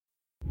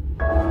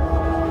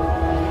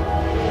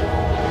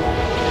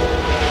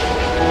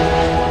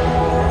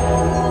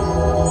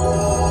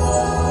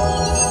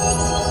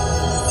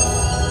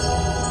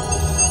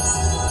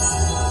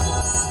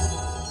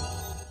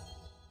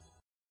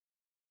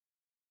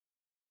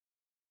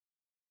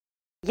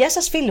Γεια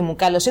σας φίλοι μου,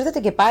 καλώς ήρθατε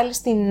και πάλι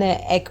στην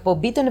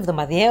εκπομπή των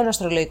εβδομαδιαίων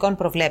αστρολογικών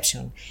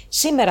προβλέψεων.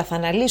 Σήμερα θα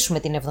αναλύσουμε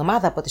την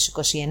εβδομάδα από τις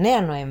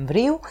 29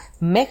 Νοεμβρίου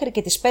μέχρι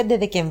και τις 5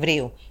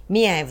 Δεκεμβρίου.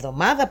 Μία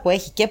εβδομάδα που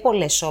έχει και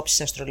πολλές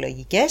όψεις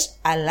αστρολογικές,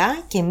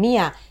 αλλά και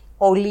μία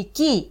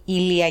ολική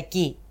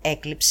ηλιακή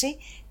έκλειψη,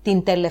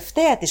 την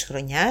τελευταία της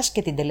χρονιάς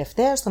και την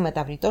τελευταία στο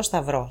μεταβλητό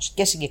Σταυρό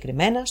και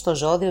συγκεκριμένα στο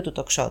ζώδιο του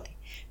Τοξότη.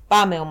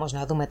 Πάμε όμως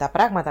να δούμε τα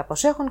πράγματα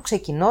πως έχουν,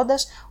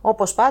 ξεκινώντας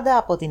όπως πάντα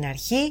από την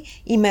αρχή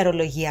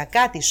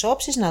ημερολογιακά της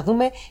όψης, να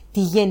δούμε τη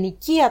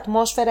γενική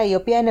ατμόσφαιρα, η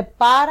οποία είναι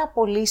πάρα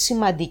πολύ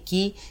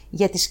σημαντική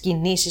για τις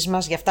κινήσεις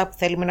μας, για αυτά που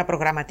θέλουμε να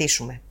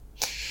προγραμματίσουμε.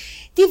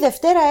 Τη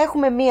Δευτέρα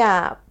έχουμε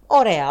μία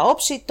ωραία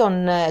όψη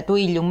του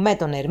ήλιου με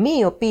τον Ερμή,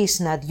 οι οποίοι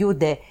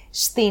συναντιούνται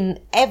στην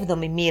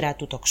 7η μοίρα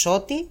του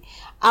Τοξότη.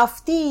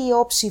 Αυτή η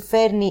όψη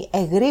φέρνει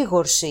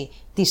εγρήγορση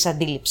της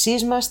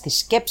αντίληψής μας, της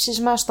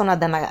σκέψης μας, των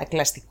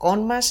αντανακλαστικών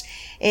μας.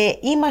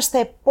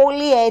 Είμαστε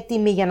πολύ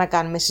έτοιμοι για να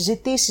κάνουμε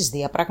συζητήσεις,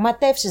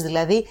 διαπραγματεύσεις,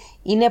 δηλαδή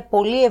είναι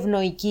πολύ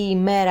ευνοϊκή η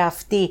μέρα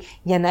αυτή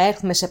για να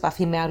έρθουμε σε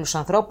επαφή με άλλους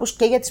ανθρώπους,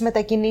 και για τις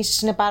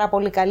μετακινήσεις είναι πάρα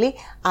πολύ καλή,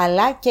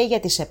 αλλά και για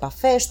τις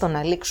επαφές, το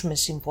να λήξουμε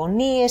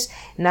συμφωνίες,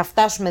 να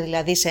φτάσουμε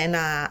δηλαδή σε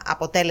ένα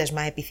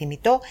αποτέλεσμα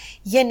επιθυμητό.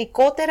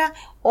 Γενικότερα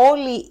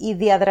όλη η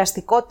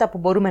διαδραστικότητα που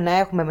μπορούμε να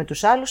έχουμε με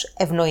τους άλλους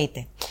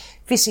ευνοείται.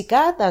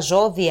 Φυσικά τα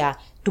ζώδια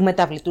του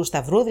μεταβλητού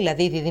Σταυρού,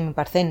 δηλαδή οι Δίδυμοι,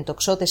 Παρθένοι,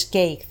 Τοξότες και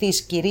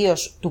Ιχθύς,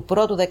 κυρίως του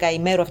πρώτου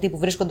δεκαημέρου, αυτοί που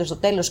βρίσκονται στο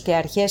τέλος και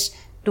αρχές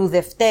του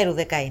δευτέρου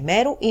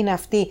δεκαημέρου, είναι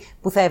αυτοί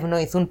που θα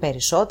ευνοηθούν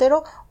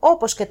περισσότερο,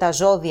 όπως και τα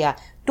ζώδια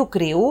του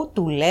Κρυού,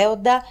 του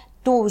Λέοντα,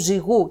 του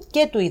Ζυγού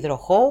και του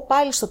Υδροχόου,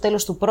 πάλι στο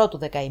τέλος του πρώτου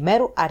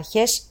δεκαημέρου,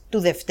 αρχές του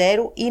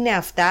δευτέρου, είναι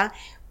αυτά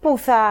που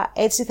θα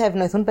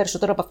ευνοηθούν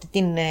περισσότερο από αυτή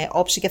την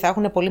όψη και θα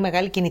έχουν πολύ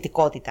μεγάλη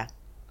κινητικότητα.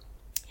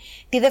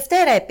 Τη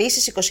Δευτέρα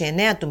επίσης,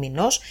 29 του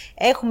μηνός,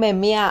 έχουμε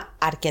μια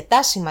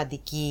αρκετά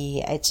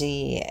σημαντική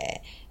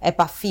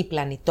επαφή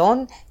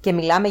πλανητών και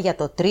μιλάμε για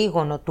το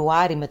τρίγωνο του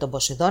Άρη με τον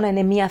Ποσειδώνα.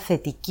 Είναι μια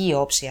θετική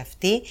όψη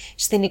αυτή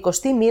στην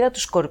 20η μοίρα του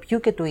Σκορπιού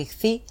και του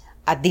Ιχθύ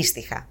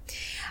αντίστοιχα.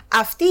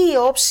 Αυτή η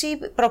όψη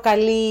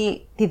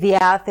προκαλεί τη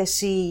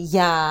διάθεση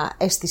για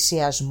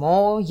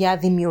αισθησιασμό, για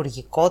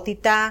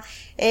δημιουργικότητα,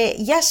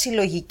 για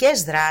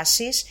συλλογικές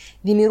δράσεις,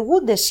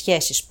 δημιουργούνται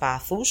σχέσεις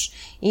πάθους.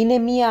 Είναι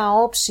μια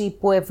όψη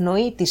που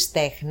ευνοεί τις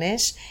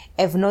τέχνες,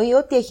 ευνοεί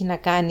ό,τι έχει να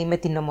κάνει με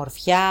την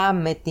ομορφιά,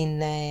 με την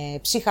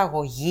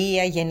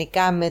ψυχαγωγία,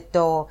 γενικά με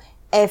το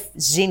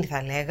ευζήν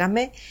θα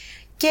λέγαμε,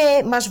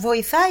 και μας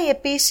βοηθάει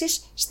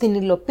επίσης στην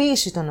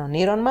υλοποίηση των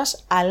ονείρων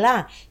μας,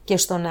 αλλά και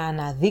στο να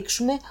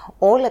αναδείξουμε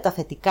όλα τα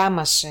θετικά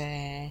μας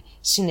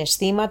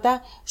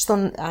συναισθήματα, στο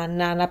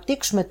να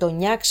αναπτύξουμε το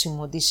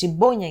νιάξιμο, τη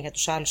συμπόνια για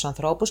τους άλλους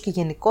ανθρώπους και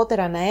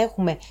γενικότερα να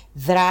έχουμε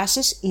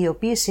δράσεις οι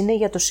οποίες είναι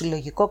για το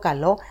συλλογικό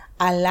καλό,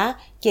 αλλά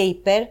και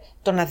υπέρ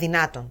των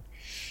αδυνάτων.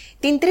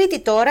 Την Τρίτη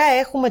τώρα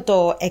έχουμε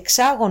το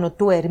εξάγωνο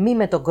του Ερμή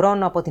με τον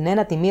Κρόνο από την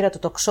ένατη μοίρα του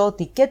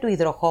Τοξότη και του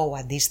Υδροχόου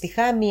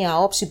αντίστοιχα, μια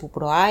όψη που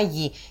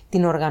προάγει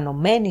την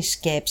οργανωμένη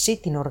σκέψη,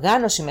 την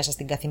οργάνωση μέσα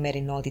στην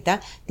καθημερινότητα,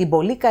 την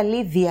πολύ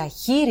καλή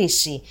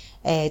διαχείριση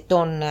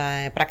των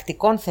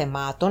πρακτικών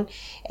θεμάτων,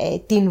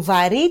 την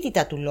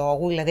βαρύτητα του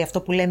λόγου, δηλαδή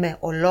αυτό που λέμε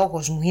ο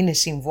λόγος μου είναι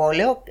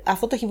συμβόλαιο.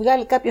 Αυτό το έχει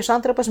βγάλει κάποιος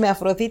άνθρωπος με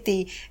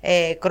Αφροδίτη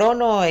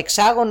Κρόνο,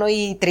 εξάγωνο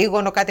ή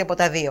τρίγωνο, κάτι από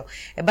τα δύο.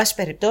 Εν πάση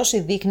περιπτώσει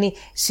δείχνει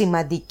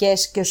σημαντικές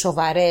και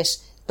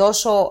σοβαρές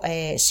τόσο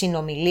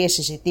συνομιλίες,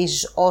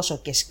 συζητήσεις όσο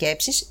και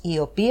σκέψεις, οι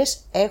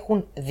οποίες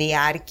έχουν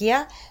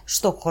διάρκεια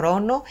στο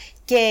χρόνο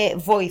και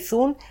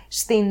βοηθούν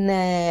στην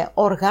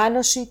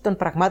οργάνωση των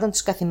πραγμάτων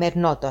της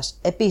καθημερινότητας.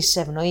 Επίσης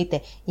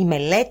ευνοείται η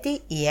μελέτη,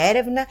 η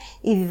έρευνα,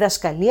 η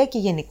διδασκαλία και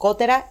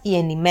γενικότερα η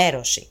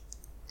ενημέρωση.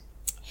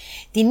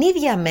 Την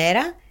ίδια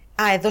μέρα,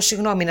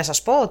 να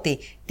σας πω ότι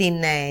την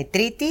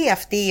Τρίτη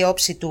αυτή η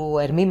όψη του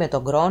Ερμή με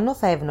τον Κρόνο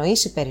θα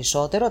ευνοήσει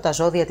περισσότερο τα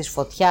ζώδια της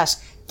φωτιάς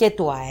και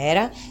του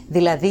αέρα,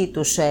 δηλαδή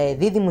τους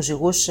δίδυμους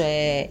Ζυγούς,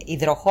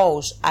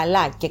 Υδροχόους,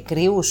 αλλά και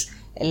Κρυούς,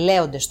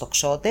 Λέοντες,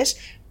 Τοξότες,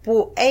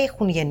 που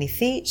έχουν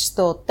γεννηθεί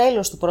στο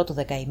τέλος του πρώτου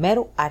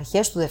δεκαημέρου,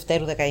 αρχές του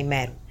δευτέρου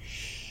δεκαημέρου.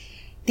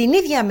 Την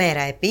ίδια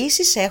μέρα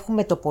επίσης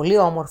έχουμε το πολύ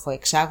όμορφο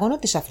εξάγωνο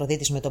της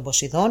Αφροδίτης με τον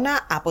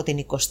Ποσειδώνα από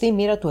την 20η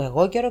μοίρα του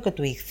Αιγόκερο και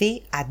του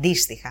Ιχθύ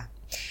αντίστοιχα.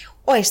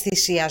 Ο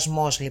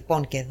αισθησιασμός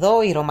λοιπόν και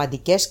εδώ, οι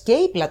ρομαντικές και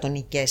οι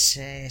πλατωνικές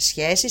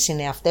σχέσεις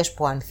είναι αυτές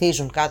που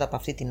ανθίζουν κάτω από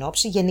αυτή την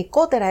όψη.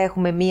 Γενικότερα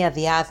έχουμε μία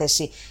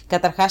διάθεση,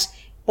 καταρχάς,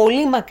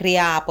 πολύ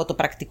μακριά από το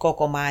πρακτικό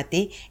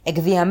κομμάτι, εκ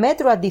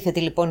διαμέτρου αντίθετη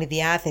λοιπόν η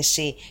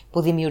διάθεση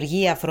που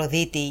δημιουργεί η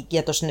Αφροδίτη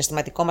για το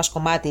συναισθηματικό μας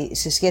κομμάτι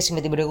σε σχέση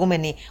με την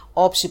προηγούμενη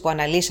όψη που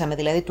αναλύσαμε,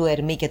 δηλαδή του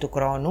Ερμή και του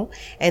Κρόνου.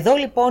 Εδώ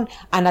λοιπόν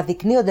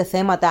αναδεικνύονται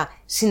θέματα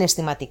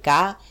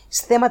συναισθηματικά,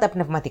 θέματα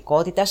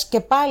πνευματικότητας και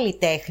πάλι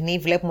τέχνη.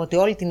 Βλέπουμε ότι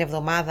όλη την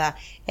εβδομάδα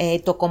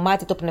το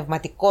κομμάτι το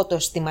πνευματικό, το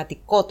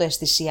αισθηματικό, το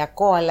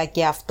αισθησιακό, αλλά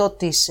και αυτό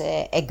της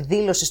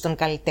εκδήλωσης των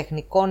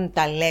καλλιτεχνικών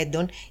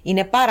ταλέντων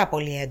είναι πάρα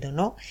πολύ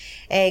έντονο.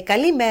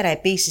 Καλή μέρα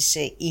επίσης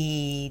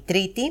η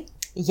Τρίτη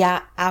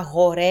για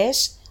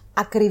αγορές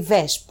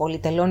ακριβές,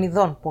 πολυτελών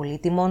ειδών,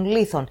 πολύτιμων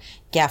λίθων,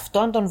 και αυτό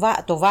αν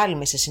το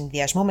βάλουμε σε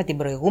συνδυασμό με την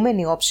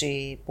προηγούμενη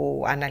όψη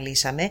που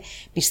αναλύσαμε,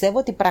 πιστεύω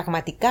ότι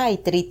πραγματικά η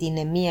Τρίτη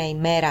είναι μία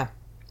ημέρα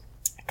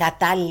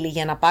κατάλληλη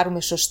για να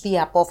πάρουμε σωστή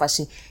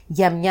απόφαση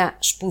για μια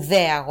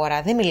σπουδαία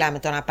αγορά. Δεν μιλάμε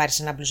τώρα να πάρεις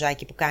ένα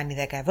μπλουζάκι που κάνει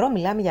 10 ευρώ,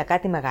 μιλάμε για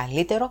κάτι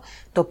μεγαλύτερο,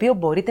 το οποίο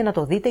μπορείτε να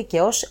το δείτε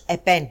και ως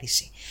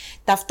επένδυση.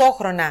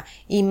 Ταυτόχρονα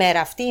η ημέρα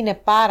αυτή είναι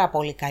πάρα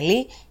πολύ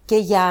καλή και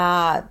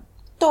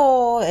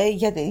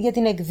για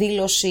την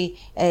εκδήλωση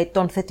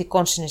των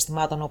θετικών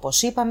συναισθημάτων,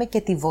 όπως είπαμε,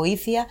 και τη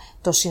βοήθεια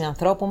των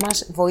συνανθρώπων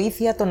μας,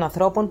 βοήθεια των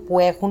ανθρώπων που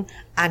έχουν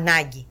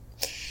ανάγκη.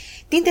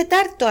 Την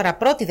Τετάρτη τώρα,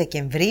 1η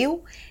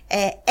Δεκεμβρίου,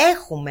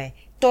 έχουμε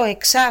το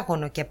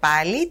εξάγωνο και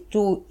πάλι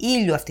του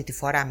ήλιου αυτή τη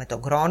φορά με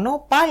τον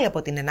Κρόνο, πάλι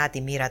από την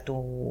 9η μοίρα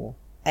του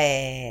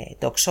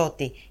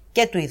τοξότη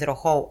και του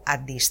υδροχόου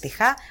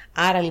αντίστοιχα.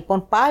 Άρα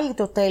λοιπόν πάλι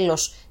το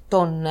τέλος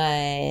των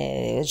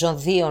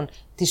ζωδίων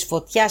της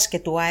φωτιάς και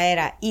του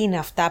αέρα είναι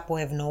αυτά που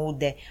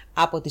ευνοούνται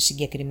από τις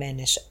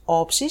συγκεκριμένες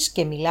όψεις,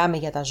 και μιλάμε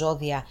για τα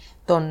ζώδια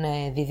των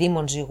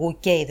διδήμων Ζυγού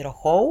και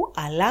υδροχόου,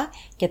 αλλά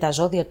και τα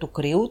ζώδια του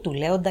Κρυού, του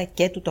Λέοντα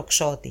και του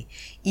Τοξότη.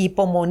 Η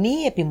υπομονή,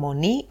 η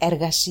επιμονή,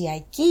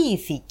 εργασιακή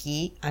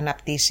ηθική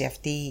αναπτύσσει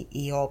αυτή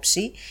η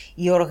όψη,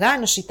 η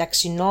οργάνωση, η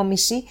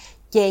ταξινόμηση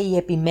και η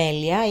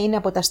επιμέλεια είναι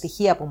από τα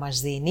στοιχεία που μας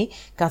δίνει,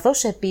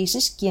 καθώς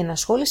επίσης και η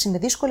ενασχόληση με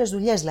δύσκολες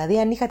δουλειές. Δηλαδή,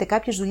 αν είχατε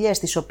κάποιες δουλειές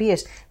τις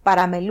οποίες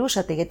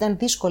παραμελούσατε γιατί ήταν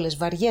δύσκολες,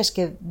 βαριές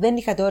και δεν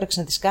είχατε όρεξη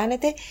να τις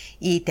κάνετε,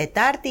 η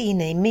Τετάρτη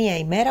είναι η μία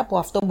ημέρα που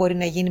αυτό μπορεί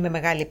να γίνει με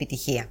μεγάλη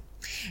επιτυχία.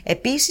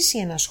 Επίσης, η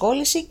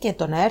ενασχόληση και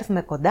το να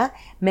έρθουμε κοντά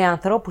με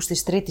ανθρώπους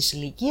της τρίτης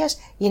ηλικίας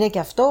είναι και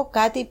αυτό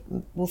κάτι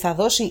που θα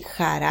δώσει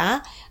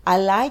χαρά,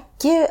 αλλά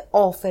και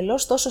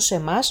όφελος τόσο σε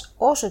εμάς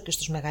όσο και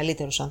στους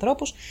μεγαλύτερους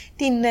ανθρώπους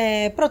την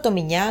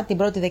πρωτομηνιά, την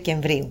 1η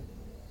Δεκεμβρίου.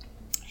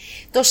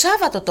 Το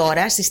Σάββατο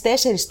τώρα στις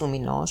 4 του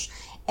μηνός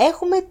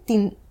έχουμε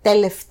την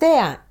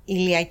τελευταία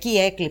ηλιακή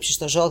έκλειψη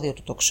στο ζώδιο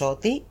του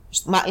Τοξότη,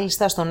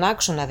 μάλιστα στον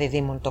άξονα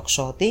διδήμων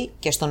Τοξότη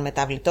και στον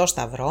μεταβλητό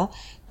Σταυρό,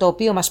 το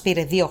οποίο μας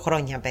πήρε 2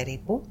 χρόνια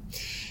περίπου.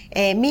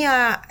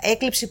 Μία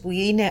έκλειψη που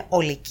είναι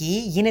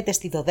ολική, γίνεται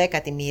στη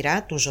 12η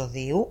μοίρα του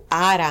ζωδίου,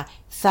 άρα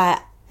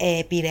θα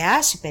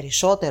επηρεάσει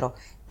περισσότερο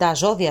τα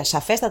ζώδια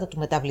σαφέστατα του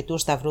μεταβλητού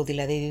Σταυρού,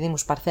 δηλαδή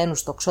διδύμους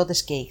Παρθένους,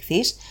 Τοξότες και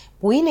Ιχθύς,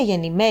 που είναι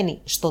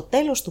γεννημένοι στο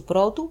τέλος του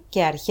πρώτου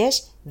και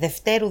αρχές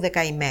δευτέρου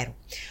δεκαημέρου.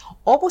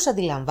 Όπως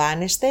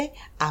αντιλαμβάνεστε,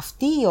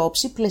 αυτή η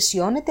όψη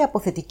πλαισιώνεται από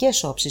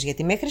θετικές όψεις,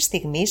 γιατί μέχρι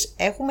στιγμής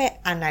έχουμε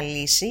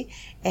αναλύσει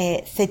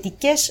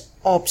θετικές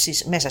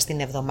όψεις μέσα στην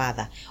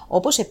εβδομάδα.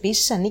 Όπως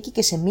επίσης ανήκει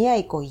και σε μια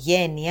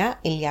οικογένεια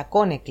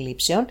ηλιακών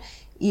εκλήψεων,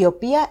 η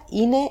οποία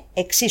είναι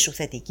εξίσου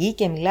θετική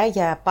και μιλάει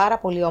για πάρα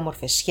πολύ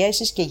όμορφες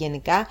σχέσεις και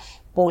γενικά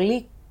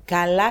πολύ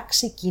καλά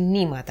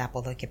ξεκινήματα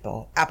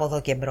από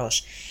εδώ και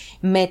μπρος.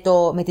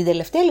 Με την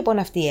τελευταία λοιπόν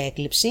αυτή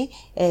έκλειψη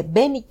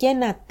μπαίνει και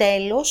ένα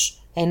τέλος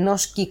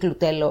ενός κύκλου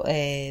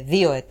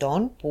 2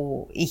 ετών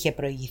που είχε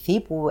προηγηθεί,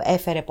 που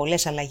έφερε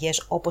πολλές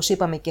αλλαγές, όπως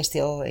είπαμε και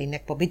στην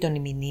εκπομπή των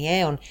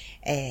ημινιαίων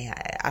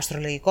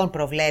αστρολογικών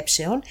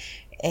προβλέψεων.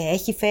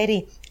 Έχει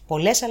φέρει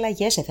πολλές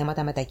αλλαγές σε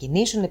θέματα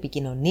μετακινήσεων,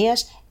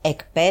 επικοινωνίας,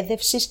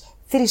 εκπαίδευσης,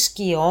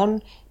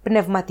 θρησκειών,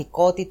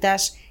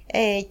 πνευματικότητας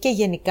και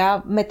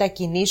γενικά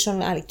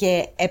μετακινήσεων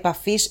και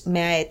επαφής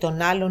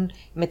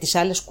με τις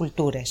άλλες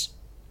κουλτούρες.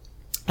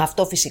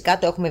 Αυτό φυσικά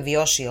το έχουμε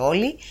βιώσει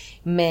όλοι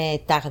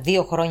με τα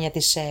 2 χρόνια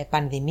της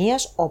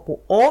πανδημίας, όπου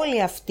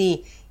όλοι αυτοί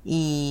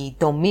οι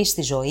τομείς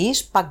της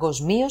ζωής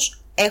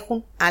παγκοσμίως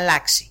έχουν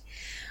αλλάξει.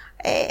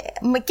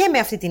 Και με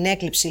αυτή την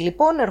έκλειψη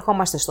λοιπόν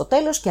ερχόμαστε στο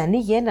τέλος και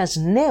ανοίγει ένας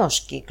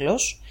νέος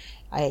κύκλος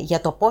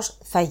για το πώς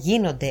θα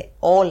γίνονται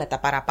όλα τα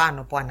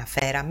παραπάνω που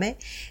αναφέραμε.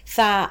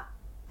 Θα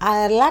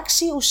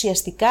αλλάξει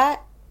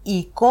ουσιαστικά η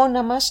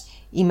εικόνα μας,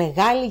 η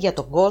μεγάλη για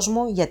τον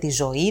κόσμο, για τη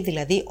ζωή,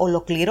 δηλαδή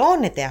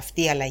ολοκληρώνεται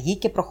αυτή η αλλαγή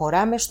και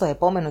προχωράμε στο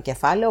επόμενο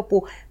κεφάλαιο,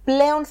 που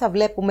πλέον θα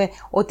βλέπουμε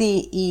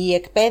ότι η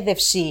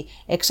εκπαίδευση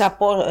εξ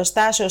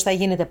αποστάσεως θα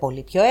γίνεται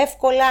πολύ πιο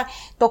εύκολα,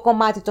 το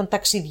κομμάτι των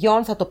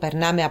ταξιδιών θα το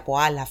περνάμε από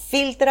άλλα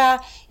φίλτρα,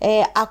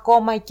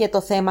 ακόμα και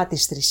το θέμα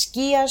της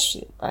θρησκείας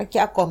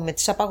και ακόμη με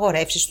τις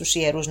απαγορεύσεις στους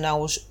ιερούς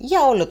ναούς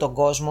για όλο τον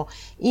κόσμο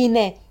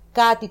είναι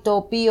κάτι το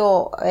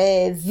οποίο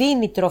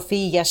δίνει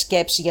τροφή για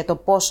σκέψη για το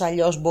πώς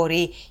αλλιώς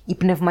μπορεί η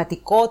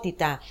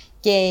πνευματικότητα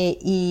και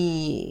η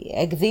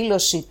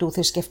εκδήλωση του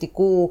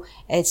θρησκευτικού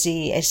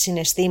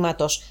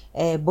συναισθήματος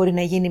μπορεί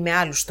να γίνει με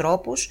άλλους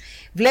τρόπους.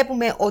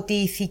 Βλέπουμε ότι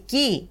η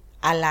ηθική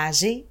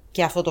αλλάζει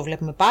και αυτό το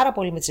βλέπουμε πάρα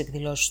πολύ με τις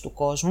εκδηλώσεις του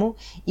κόσμου.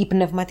 Η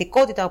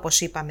πνευματικότητα,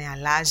 όπως είπαμε,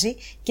 αλλάζει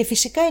και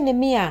φυσικά είναι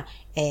μία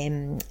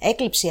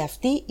έκλειψη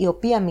αυτή η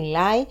οποία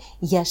μιλάει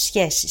για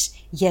σχέσεις.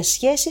 Για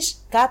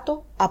σχέσεις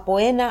κάτω από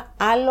ένα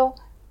άλλο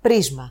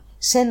πρίσμα,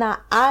 σε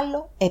ένα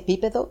άλλο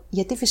επίπεδο,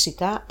 γιατί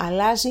φυσικά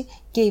αλλάζει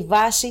και η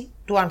βάση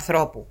του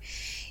ανθρώπου.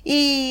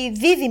 Οι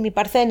δίδυμοι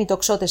Παρθένοι,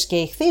 Τοξότες και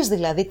Ιχθύς,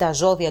 δηλαδή τα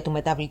ζώδια του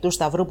μεταβλητού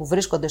Σταυρού που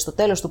βρίσκονται στο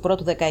τέλος του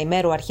πρώτου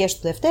δεκαημέρου, αρχές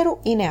του δευτέρου,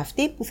 είναι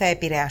αυτοί που θα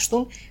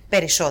επηρεαστούν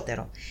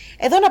περισσότερο.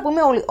 Εδώ να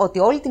πούμε ότι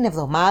όλη την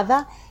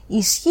εβδομάδα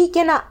ισχύει και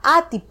ένα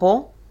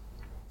άτυπο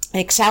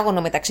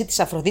εξάγωνο μεταξύ της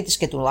Αφροδίτης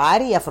και του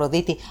Άρη. Η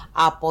Αφροδίτη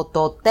από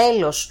το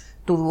τέλος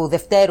του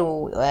δευτέρου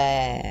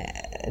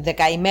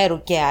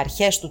δεκαημέρου και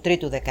αρχές του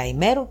τρίτου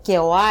δεκαημέρου, και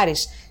ο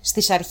Άρης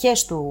στις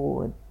αρχές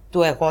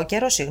του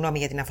εγώκερο, συγγνώμη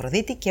για την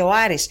Αφροδίτη, και ο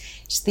Άρης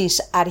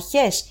στις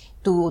αρχές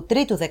του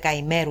τρίτου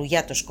δεκαημέρου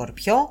για το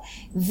Σκορπιό.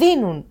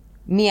 Δίνουν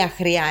μία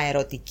χρειά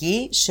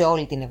ερωτική σε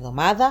όλη την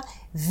εβδομάδα,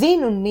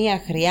 δίνουν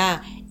μία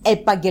χρειά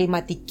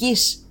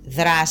επαγγελματικής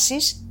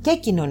δράσης και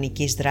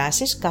κοινωνικής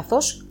δράσης,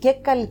 καθώς και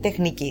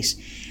καλλιτεχνικής.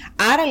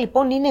 Άρα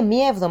λοιπόν είναι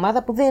μία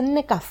εβδομάδα που δεν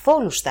είναι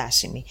καθόλου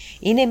στάσιμη.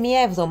 Είναι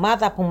μία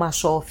εβδομάδα που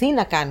μας οθεί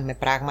να κάνουμε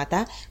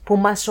πράγματα, που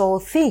μας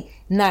οθεί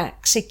να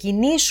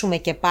ξεκινήσουμε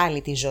και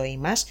πάλι τη ζωή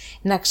μας,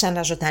 να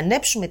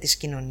ξαναζωντανέψουμε τις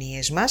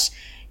κοινωνίες μας,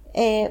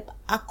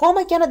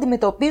 ακόμα και αν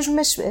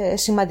αντιμετωπίζουμε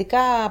σημαντικά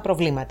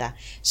προβλήματα.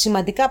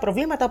 Σημαντικά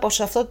προβλήματα όπως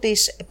αυτό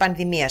της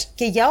πανδημίας.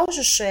 Και για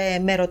όσους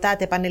με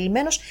ρωτάτε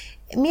επανελειμμένως,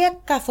 μια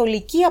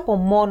καθολική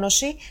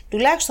απομόνωση,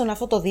 τουλάχιστον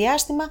αυτό το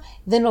διάστημα,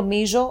 δεν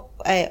νομίζω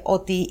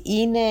ότι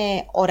είναι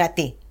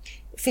ορατή.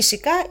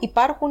 Φυσικά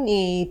υπάρχουν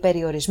οι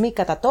περιορισμοί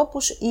κατά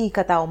τόπους ή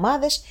κατά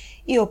ομάδες,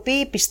 οι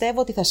οποίοι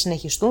πιστεύω ότι θα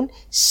συνεχιστούν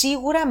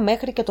σίγουρα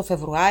μέχρι και το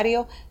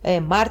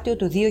Φεβρουάριο-Μάρτιο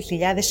του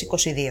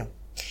 2022.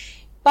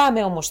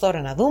 Πάμε όμως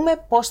τώρα να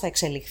δούμε πώς θα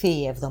εξελιχθεί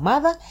η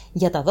εβδομάδα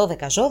για τα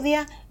 12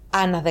 ζώδια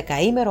ανά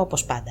δεκαήμερο,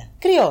 όπως πάντα.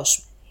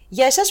 Κρυός.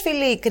 Για εσάς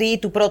φίλοι Κρυοί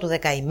του πρώτου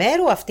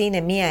δεκαημέρου, αυτή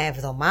είναι μία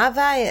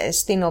εβδομάδα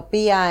στην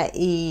οποία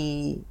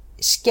η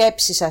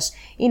σκέψη σας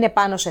είναι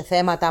πάνω σε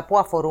θέματα που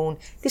αφορούν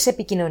τις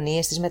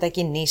επικοινωνίες, τις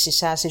μετακινήσεις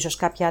σας, ίσως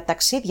κάποια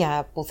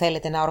ταξίδια που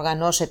θέλετε να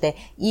οργανώσετε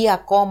ή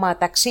ακόμα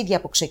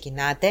ταξίδια που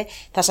ξεκινάτε.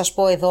 Θα σας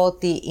πω εδώ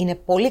ότι είναι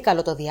πολύ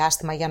καλό το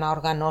διάστημα για να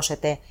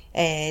οργανώσετε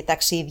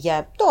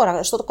ταξίδια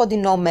τώρα, στο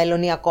κοντινό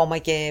μέλλον ή ακόμα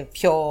και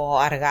πιο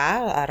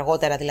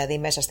αργότερα δηλαδή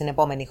μέσα στην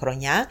επόμενη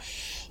χρονιά.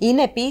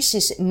 Είναι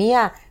επίσης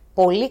μία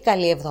πολύ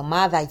καλή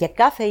εβδομάδα για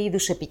κάθε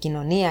είδους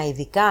επικοινωνία,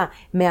 ειδικά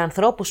με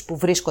ανθρώπους που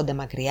βρίσκονται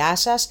μακριά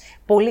σας.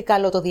 Πολύ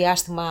καλό το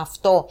διάστημα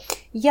αυτό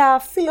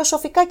για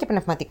φιλοσοφικά και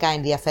πνευματικά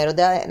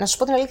ενδιαφέροντα. Να σας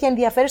πω την αλήθεια,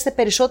 ενδιαφέρεστε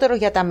περισσότερο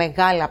για τα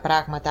μεγάλα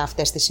πράγματα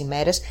αυτές τις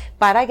ημέρες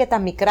παρά για τα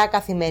μικρά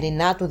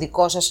καθημερινά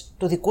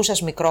του δικού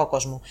σας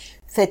μικρόκοσμου.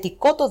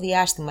 Θετικό το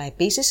διάστημα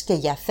επίσης και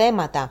για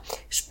θέματα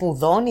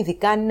σπουδών,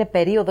 ειδικά αν είναι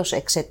περίοδος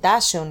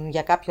εξετάσεων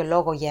για κάποιο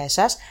λόγο για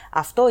εσάς,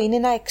 αυτό είναι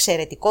ένα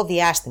εξαιρετικό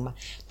διάστημα.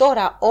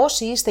 Τώρα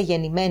όσοι είστε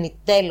γεννημένοι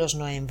τέλος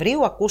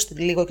Νοεμβρίου, ακούστε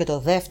λίγο και το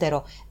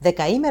δεύτερο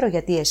δεκαήμερο,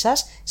 γιατί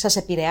εσάς σας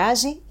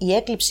επηρεάζει η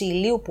έκλειψη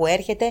ηλίου που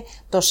έρχεται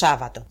το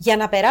Σάββατο. Για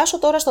να περάσω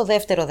τώρα στο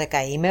δεύτερο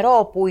δεκαήμερο,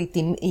 όπου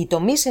οι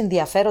τομείς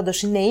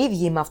ενδιαφέροντος είναι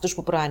ίδιοι με αυτούς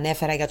που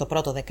προανέφερα για το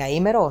πρώτο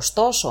δεκαήμερο,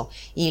 ωστόσο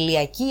η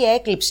ηλιακή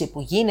έκλειψη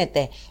που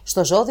γίνεται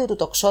στο ζώδιο του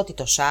Τοξότη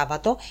το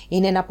Σάββατο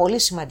είναι ένα πολύ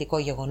σημαντικό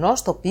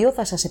γεγονός, το οποίο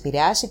θα σας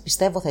επηρεάσει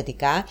πιστεύω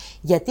θετικά,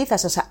 γιατί θα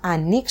σας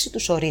ανοίξει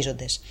τους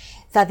ορίζοντες.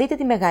 Θα δείτε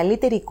τη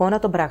μεγαλύτερη εικόνα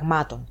των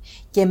πραγμάτων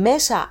και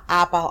μέσα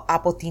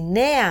από τη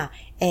νέα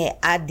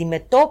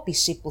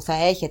αντιμετώπιση που θα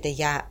έχετε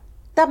για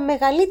τα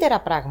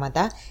μεγαλύτερα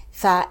πράγματα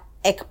θα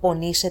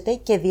εκπονήσετε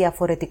και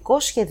διαφορετικό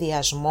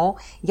σχεδιασμό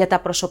για τα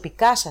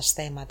προσωπικά σας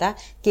θέματα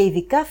και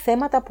ειδικά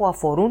θέματα που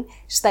αφορούν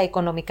στα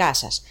οικονομικά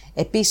σας.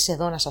 Επίσης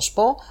εδώ να σας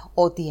πω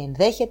ότι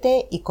ενδέχεται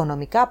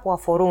οικονομικά που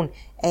αφορούν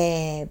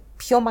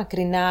πιο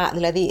μακρινά,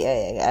 δηλαδή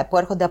που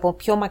έρχονται από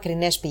πιο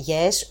μακρινές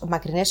πηγές,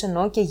 μακρινές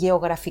εννοώ και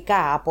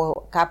γεωγραφικά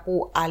από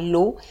κάπου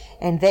αλλού,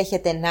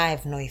 ενδέχεται να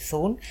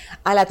ευνοηθούν,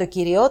 αλλά το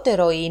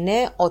κυριότερο είναι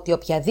ότι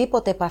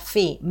οποιαδήποτε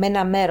επαφή με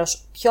ένα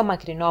μέρος πιο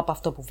μακρινό από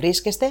αυτό που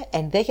βρίσκεστε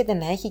ενδέχεται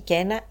να έχει και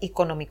ένα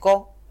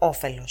οικονομικό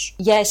όφελος.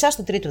 Για εσάς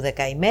του τρίτου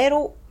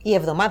δεκαημέρου η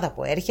εβδομάδα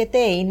που έρχεται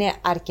είναι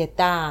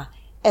αρκετά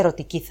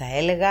ερωτική, θα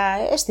έλεγα,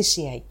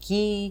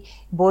 αισθησιακή,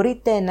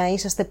 μπορείτε να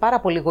είσαστε πάρα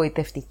πολύ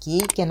γοητευτικοί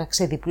και να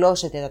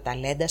ξεδιπλώσετε τα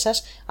ταλέντα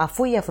σας,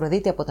 αφού η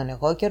Αφροδίτη από τον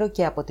εγώκερο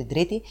και από την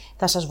Τρίτη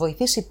θα σας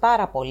βοηθήσει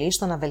πάρα πολύ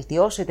στο να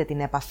βελτιώσετε την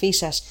επαφή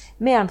σας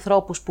με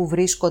ανθρώπους που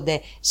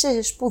βρίσκονται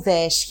σε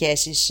σπουδαίες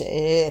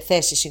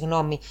θέσεις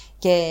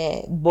και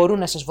μπορούν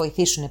να σας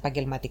βοηθήσουν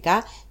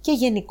επαγγελματικά και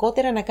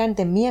γενικότερα να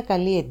κάνετε μία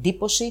καλή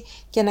εντύπωση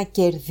και να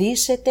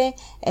κερδίσετε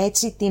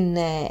έτσι την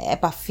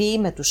επαφή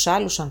με τους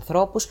άλλους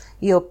ανθρώπους,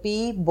 οι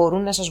οποίοι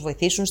μπορούν να σας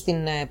βοηθήσουν στην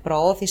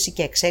προώθηση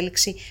και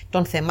εξέλιξη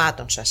των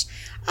θεμάτων σας.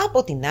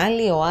 Από την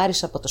άλλη, ο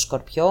Άρης από το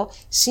Σκορπιό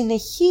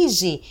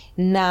συνεχίζει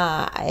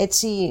να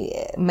έτσι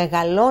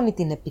μεγαλώνει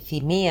την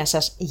επιθυμία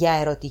σας για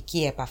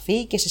ερωτική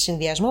επαφή και σε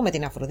συνδυασμό με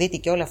την Αφροδίτη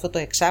και όλο αυτό το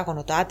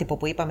εξάγωνο, το άτυπο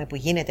που είπαμε που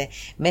γίνεται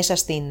μέσα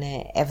στην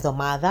εβδομάδα,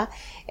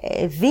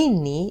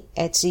 δίνει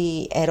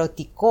έτσι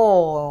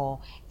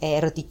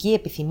ερωτική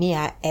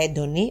επιθυμία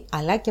έντονη,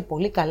 αλλά και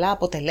πολύ καλά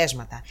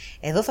αποτελέσματα.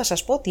 Εδώ θα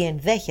σας πω ότι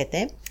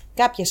ενδέχεται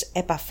κάποιες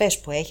επαφές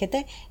που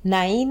έχετε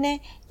να είναι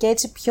και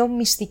έτσι πιο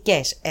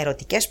μυστικές,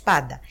 ερωτικές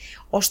πάντα.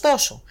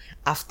 Ωστόσο,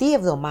 αυτή η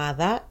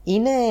εβδομάδα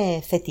είναι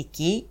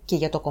θετική και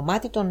για το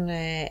κομμάτι των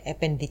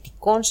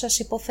επενδυτικών σας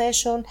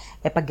υποθέσεων,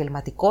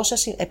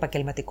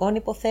 επαγγελματικών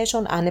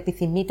υποθέσεων, αν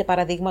επιθυμείτε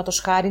παραδείγματος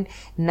χάριν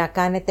να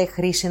κάνετε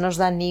χρήση ενός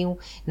δανείου,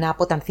 να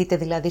αποτανθείτε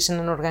δηλαδή σε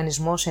έναν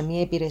οργανισμό, σε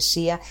μια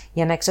υπηρεσία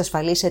για να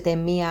εξασφαλίσετε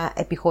μια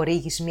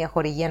επιχορήγηση, μια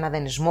χορηγία, ένα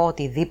δανεισμό,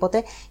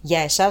 οτιδήποτε. Για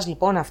εσάς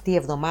λοιπόν αυτή η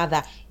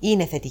εβδομάδα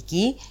είναι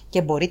θετική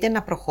και μπορείτε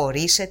να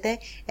προχωρήσετε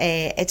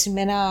έτσι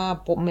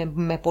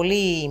με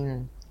πολύ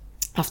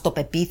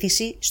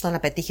αυτοπεποίθηση στο να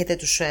πετύχετε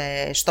τους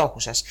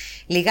στόχους σας.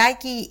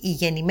 Λιγάκι οι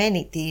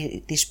γεννημένοι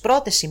τις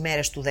πρώτες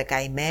ημέρες του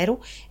δεκαημέρου,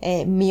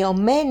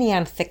 μειωμένη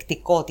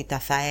ανθεκτικότητα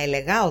θα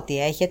έλεγα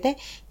ότι έχετε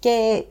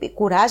και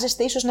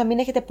κουράζεστε, ίσως να μην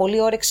έχετε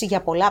πολύ όρεξη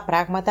για πολλά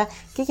πράγματα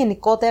και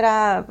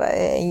γενικότερα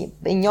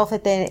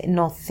νιώθετε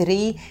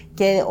νοθροί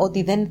και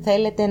ότι δεν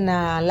θέλετε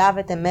να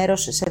λάβετε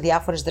μέρος σε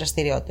διάφορες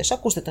δραστηριότητες.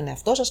 Ακούστε τον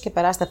εαυτό σας και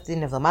περάστε αυτή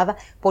την εβδομάδα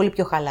πολύ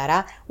πιο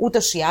χαλαρά.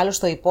 Ούτως ή άλλως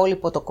το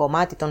υπόλοιπο το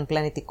κομμάτι των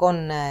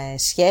πλανητικών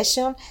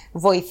σχέσεων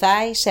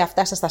βοηθάει σε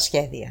αυτά σας τα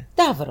σχέδια.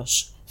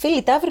 Ταύρος.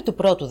 Φίλοι Ταύροι του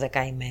πρώτου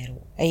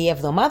δεκαημέρου, η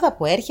εβδομάδα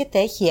που έρχεται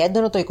έχει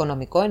έντονο το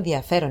οικονομικό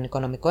ενδιαφέρον.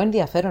 Οικονομικό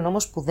ενδιαφέρον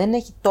όμως που δεν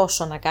έχει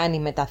τόσο να κάνει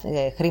με τα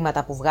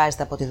χρήματα που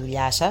βγάζετε από τη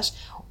δουλειά σας,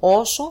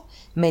 όσο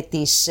με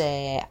τις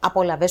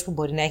απολαβές που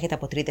μπορεί να έχετε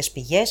από τρίτες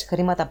πηγές,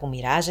 χρήματα που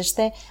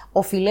μοιράζεστε,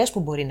 οφειλές που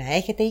μπορεί να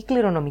έχετε ή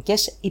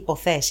κληρονομικές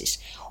υποθέσεις.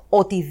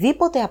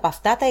 Οτιδήποτε από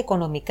αυτά τα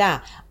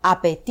οικονομικά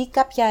απαιτεί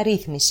κάποια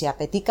ρύθμιση,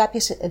 απαιτεί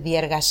κάποιες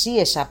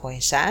διεργασίες από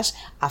εσάς,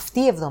 αυτή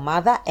η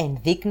εβδομάδα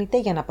ενδείκνυται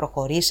για να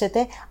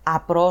προχωρήσετε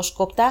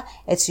απρόσκοπτα,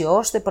 έτσι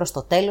ώστε προς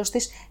το τέλος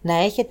της να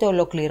έχετε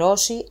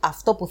ολοκληρώσει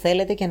αυτό που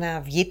θέλετε και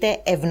να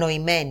βγείτε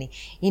ευνοημένοι.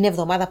 Είναι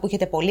εβδομάδα που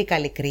έχετε πολύ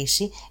καλή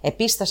κρίση,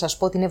 επίσης θα σας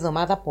πω ότι είναι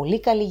εβδομάδα πολύ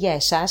καλή για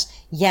εσάς,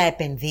 για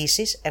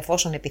επενδύσεις,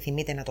 εφόσον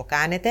επιθυμείτε να το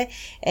κάνετε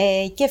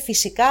και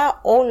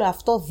φυσικά όλο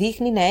αυτό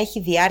δείχνει να έχει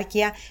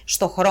διάρκεια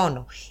στο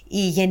χρόνο.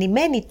 Οι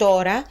γεννημένοι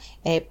τώρα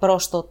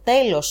προς το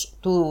τέλος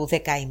του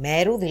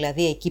δεκαημέρου,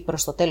 δηλαδή εκεί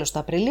προς το τέλος του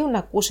Απριλίου, να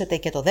ακούσετε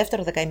και το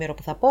δεύτερο δεκαημέρο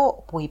που θα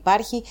πω, που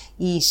υπάρχει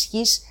η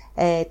ισχύς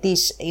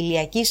της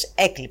ηλιακής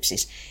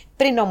έκλειψης.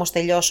 Πριν όμως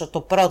τελειώσω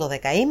το πρώτο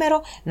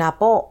δεκαήμερο, να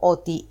πω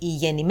ότι οι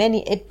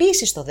γεννημένοι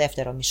επίσης στο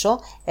δεύτερο μισό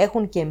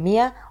έχουν και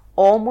μία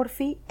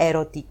όμορφη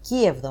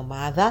ερωτική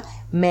εβδομάδα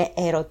με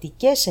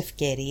ερωτικές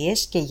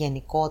ευκαιρίες και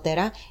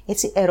γενικότερα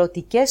έτσι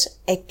ερωτικές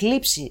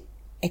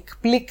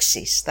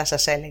εκπλήξεις θα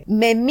σας έλεγα.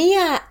 Με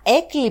μία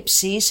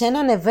έκλειψη σε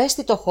έναν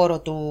ευαίσθητο χώρο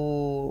του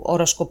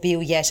οροσκοπίου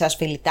για εσάς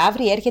φίλοι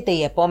Ταύροι έρχεται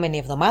η επόμενη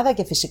εβδομάδα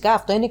και φυσικά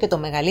αυτό είναι και το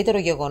μεγαλύτερο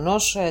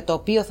γεγονός το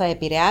οποίο θα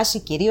επηρεάσει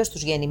κυρίως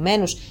τους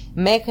γεννημένους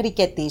μέχρι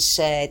και τις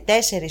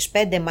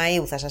 4-5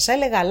 Μαΐου θα σας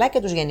έλεγα, αλλά και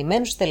τους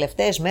γεννημένους τις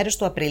τελευταίες μέρες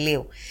του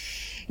Απριλίου.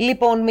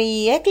 Λοιπόν,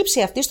 η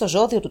έκλειψη αυτή στο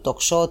ζώδιο του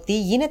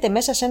τοξότη γίνεται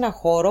μέσα σε ένα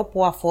χώρο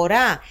που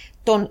αφορά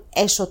τον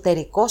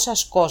εσωτερικό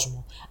σας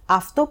κόσμο.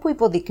 Αυτό που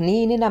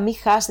υποδεικνύει είναι να μην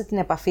χάσετε την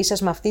επαφή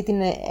σας με αυτή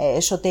την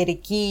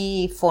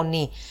εσωτερική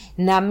φωνή.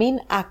 Να μην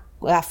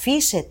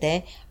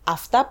αφήσετε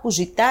αυτά που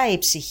ζητάει η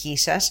ψυχή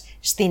σας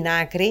στην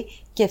άκρη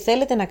και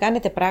θέλετε να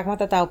κάνετε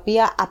πράγματα τα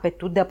οποία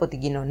απαιτούνται από την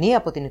κοινωνία,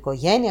 από την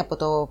οικογένεια, από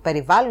το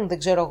περιβάλλον, δεν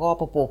ξέρω εγώ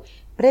από πού.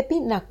 Πρέπει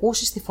να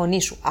ακούσεις τη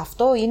φωνή σου.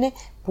 Αυτό είναι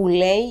που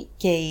λέει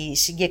και η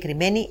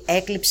συγκεκριμένη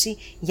έκλειψη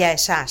για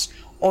εσάς.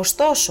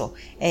 Ωστόσο,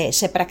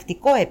 σε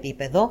πρακτικό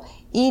επίπεδο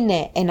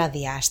είναι ένα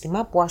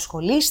διάστημα που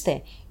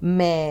ασχολείστε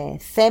με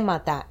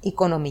θέματα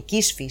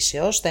οικονομικής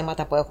φύσεως,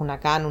 θέματα που έχουν να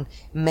κάνουν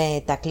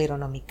με τα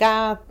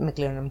κληρονομικά, με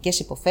κληρονομικές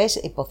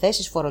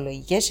υποθέσεις,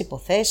 φορολογικές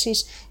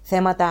υποθέσεις,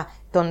 θέματα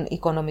των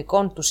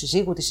οικονομικών του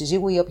συζύγου, της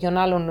συζύγου ή όποιον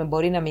άλλον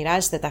μπορεί να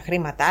μοιράζετε τα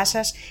χρήματά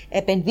σας,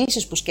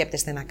 επενδύσεις που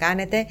σκέπτεστε να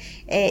κάνετε.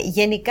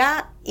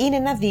 Γενικά είναι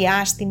ένα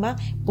διάστημα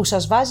που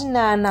σας βάζει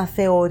να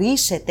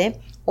αναθεωρήσετε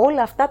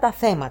όλα αυτά τα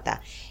θέματα.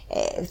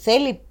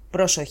 Θέλει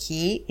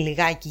προσοχή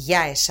λιγάκι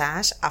για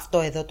εσάς αυτό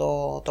εδώ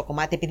το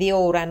κομμάτι, επειδή ο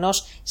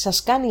ουρανός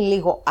σας κάνει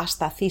λίγο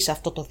ασταθή σε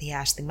αυτό το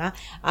διάστημα.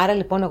 Άρα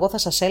λοιπόν εγώ θα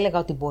σας έλεγα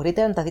ότι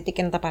μπορείτε να τα δείτε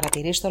και να τα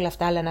παρατηρήσετε όλα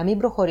αυτά, αλλά να μην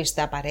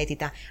προχωρήσετε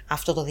απαραίτητα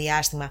αυτό το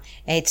διάστημα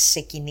έτσι σε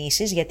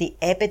κινήσεις, γιατί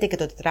έπεται και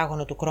το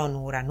τετράγωνο του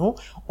χρόνου ουρανού.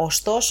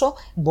 Ωστόσο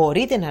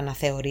μπορείτε να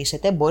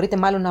αναθεωρήσετε, μπορείτε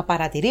μάλλον να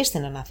παρατηρήσετε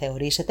να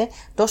αναθεωρήσετε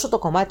τόσο το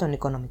κομμάτι των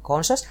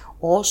οικονομικών σας,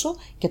 όσο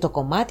και το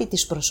κομμάτι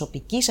της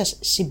προσωπικής σας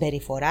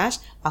συμπεριφοράς,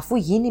 αφού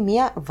γίνει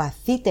μια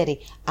βαθύτερη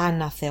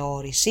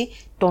αναθεώρηση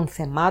των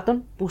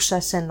θεμάτων που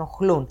σας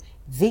ενοχλούν.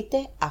 Δείτε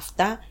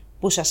αυτά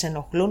που σας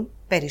ενοχλούν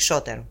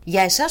περισσότερο.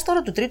 Για εσάς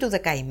τώρα του τρίτου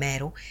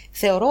δεκαημέρου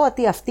θεωρώ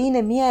ότι αυτή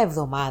είναι μια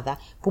εβδομάδα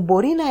που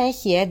μπορεί να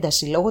έχει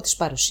ένταση λόγω της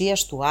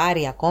παρουσίας του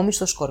Άρη ακόμη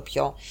στο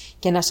Σκορπιό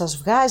και να σας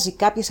βγάζει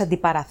κάποιες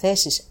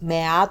αντιπαραθέσεις με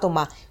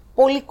άτομα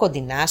πολύ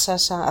κοντινά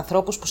σας,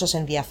 ανθρώπους που σας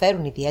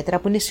ενδιαφέρουν ιδιαίτερα,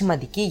 που είναι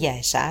σημαντικοί για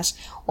εσάς,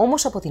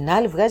 όμως από την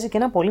άλλη βγάζει και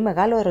ένα πολύ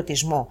μεγάλο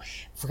ερωτισμό.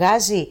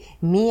 Βγάζει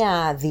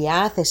μία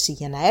διάθεση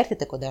για να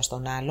έρθετε κοντά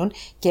στον άλλον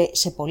και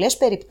σε πολλές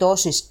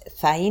περιπτώσεις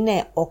θα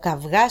είναι ο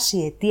καυγάς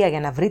η αιτία για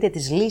να βρείτε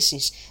τις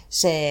λύσεις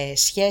σε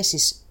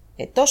σχέσεις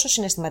τόσο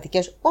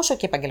συναισθηματικές όσο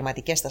και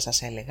επαγγελματικές θα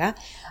σας έλεγα,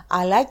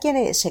 αλλά και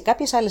σε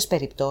κάποιες άλλες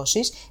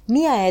περιπτώσεις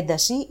μία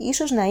ένταση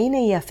ίσως να είναι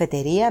η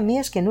αφετηρία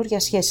μιας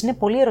καινούργιας σχέσης. Είναι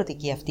πολύ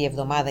ερωτική αυτή η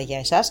εβδομάδα για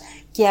εσάς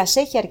και ας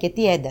έχει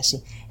αρκετή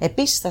ένταση.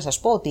 Επίσης θα σας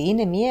πω ότι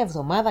είναι μία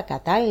εβδομάδα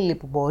κατάλληλη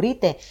που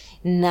μπορείτε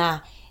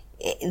να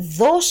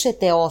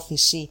δώσετε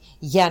όθηση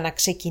για να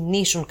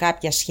ξεκινήσουν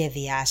κάποια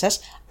σχέδιά σας,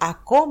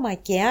 ακόμα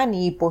και αν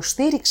η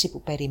υποστήριξη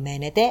που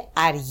περιμένετε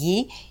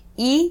αργεί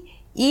ή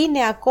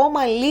είναι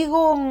ακόμα λίγο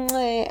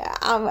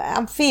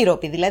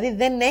αμφίροπη, δηλαδή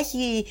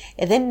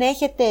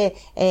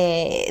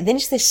δεν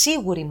είστε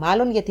σίγουροι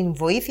μάλλον για την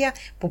βοήθεια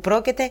που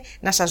πρόκειται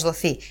να σας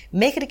δοθεί.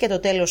 Μέχρι και το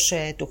τέλος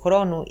του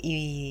χρόνου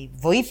η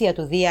βοήθεια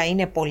του Δία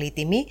είναι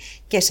πολύτιμη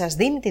και σας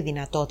δίνει τη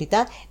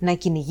δυνατότητα να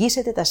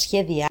κυνηγήσετε τα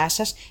σχέδιά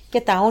σας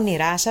και τα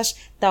όνειρά σας,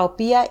 τα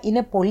οποία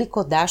είναι πολύ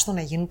κοντά στο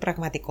να γίνουν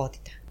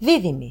πραγματικότητα.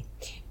 Δίδυμοι.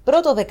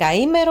 Πρώτο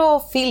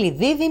δεκαήμερο, φίλοι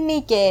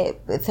δίδυμοι, και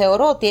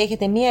θεωρώ ότι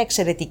έχετε μια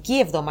εξαιρετική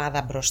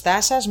εβδομάδα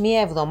μπροστά σας,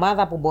 μια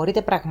εβδομάδα που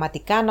μπορείτε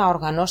πραγματικά να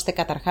οργανώσετε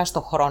καταρχάς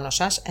το χρόνο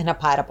σας, ένα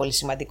πάρα πολύ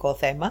σημαντικό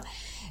θέμα,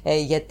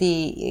 γιατί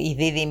οι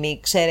δίδυμοι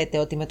ξέρετε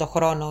ότι με το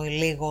χρόνο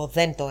λίγο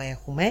δεν το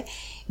έχουμε.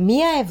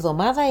 Μία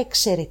εβδομάδα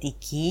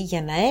εξαιρετική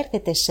για να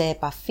έρθετε σε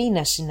επαφή,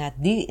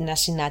 να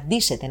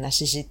συναντήσετε, να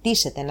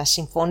συζητήσετε, να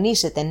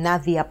συμφωνήσετε, να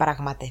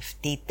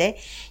διαπραγματευτείτε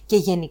και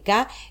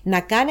γενικά να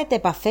κάνετε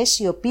επαφές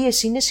οι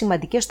οποίες είναι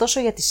σημαντικές τόσο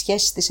για τις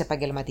σχέσεις τις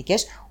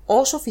επαγγελματικές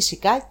όσο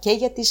φυσικά και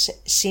για τις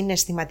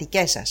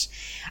συναισθηματικές σας.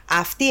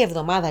 Αυτή η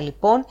εβδομάδα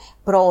λοιπόν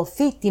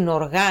προωθεί την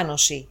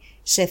οργάνωση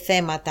σε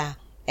θέματα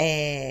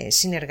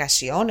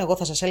συνεργασιών. Εγώ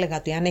θα σας έλεγα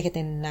ότι αν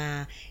έχετε να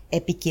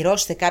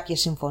επικυρώσετε κάποιες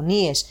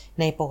συμφωνίες,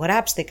 να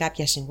υπογράψετε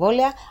κάποια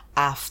συμβόλαια,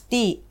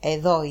 αυτή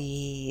εδώ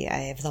η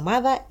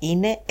εβδομάδα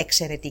είναι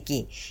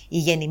εξαιρετική. Οι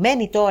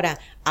γεννημένοι τώρα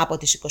από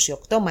τις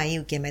 28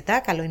 Μαΐου και μετά,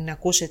 καλό είναι να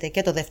ακούσετε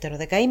και το δεύτερο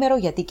δεκαήμερο,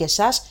 γιατί και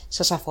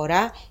σας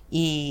αφορά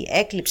η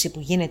έκλειψη που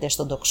γίνεται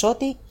στον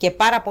τοξότη και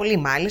πάρα πολύ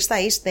μάλιστα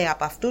είστε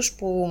από αυτούς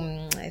που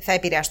θα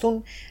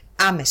επηρεαστούν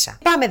άμεσα.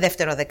 Πάμε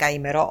δεύτερο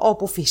δεκαήμερο,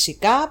 όπου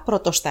φυσικά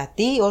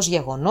πρωτοστατεί ως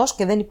γεγονός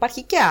και δεν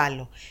υπάρχει και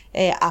άλλο.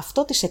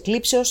 Αυτό της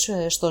εκλήψεως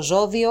στο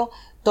ζώδιο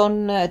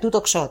του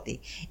τοξότη.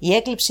 Η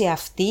έκλειψη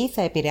αυτή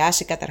θα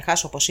επηρεάσει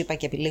καταρχάς, όπως είπα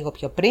και λίγο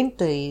πιο πριν,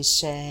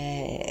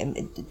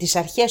 τις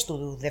αρχές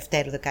του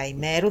δευτέρου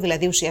δεκαημέρου,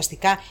 δηλαδή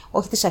ουσιαστικά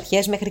όχι τις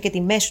αρχές, μέχρι και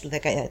τη μέση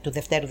του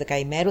δευτέρου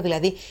δεκαημέρου,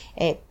 δηλαδή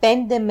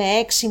 5 με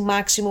 6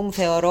 maximum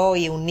θεωρώ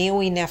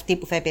Ιουνίου είναι αυτοί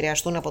που θα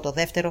επηρεαστούν από το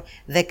δεύτερο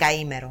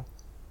δεκαήμερο.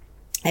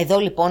 Εδώ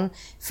λοιπόν,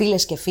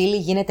 φίλες και φίλοι,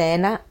 γίνεται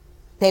ένα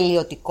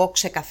τελειωτικό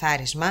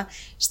ξεκαθάρισμα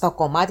στο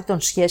κομμάτι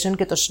των σχέσεων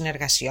και των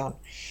συνεργασιών.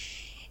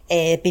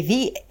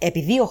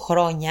 Επί 2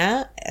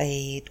 χρόνια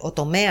ο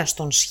τομέας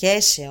των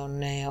σχέσεων,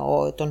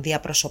 των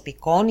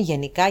διαπροσωπικών,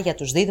 γενικά για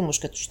τους δίδυμους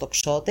και τους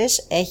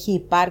τοξότες, έχει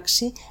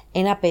υπάρξει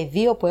ένα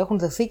πεδίο που έχουν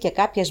δοθεί και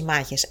κάποιες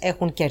μάχες.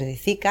 Έχουν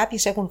κερδιθεί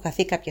κάποιες, έχουν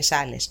χαθεί κάποιες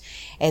άλλες.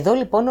 Εδώ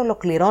λοιπόν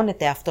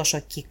ολοκληρώνεται αυτός ο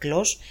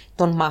κύκλος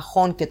των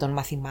μαχών και των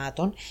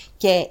μαθημάτων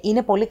και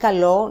είναι πολύ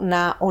καλό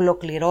να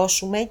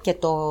ολοκληρώσουμε και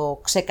το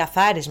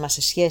ξεκαθάρισμα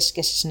σε σχέσεις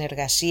και σε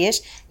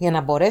συνεργασίες για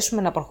να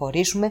μπορέσουμε να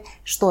προχωρήσουμε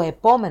στο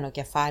επόμενο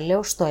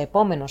κεφάλαιο, στο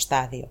επόμενο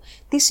στάδιο.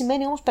 Τι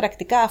σημαίνει όμως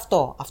πρακτικά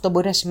αυτό? Αυτό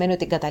μπορεί να σημαίνει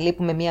ότι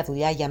εγκαταλείπουμε μία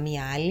δουλειά για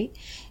μία άλλη,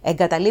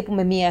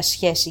 εγκαταλείπουμε μία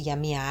σχέση για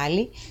μία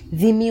άλλη,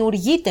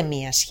 δημιουργείται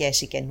μία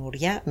σχέση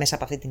καινούρια μέσα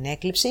από αυτή την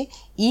έκλειψη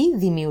ή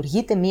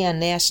δημιουργείται μία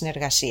νέα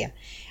συνεργασία.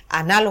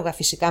 Ανάλογα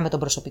φυσικά με τον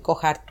προσωπικό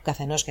χάρτη του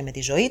καθενός και με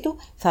τη ζωή του,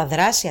 θα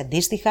δράσει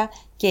αντίστοιχα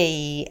και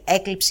η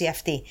έκλειψη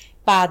αυτή.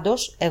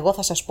 Πάντως, εγώ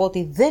θα σας πω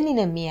ότι δεν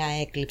είναι μία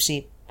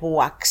έκλειψη που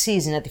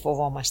αξίζει να τη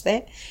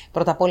φοβόμαστε.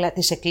 Πρώτα απ' όλα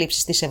τις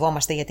εκλήψεις τις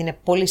σεβόμαστε γιατί είναι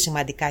πολύ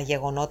σημαντικά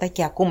γεγονότα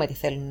και ακούμε τι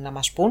θέλουν να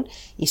μας πούν.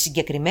 Η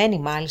συγκεκριμένη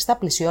μάλιστα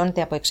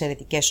πλησιώνεται από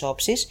εξαιρετικές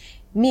όψεις.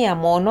 Μία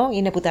μόνο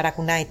είναι που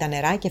ταρακουνάει τα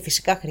νερά και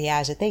φυσικά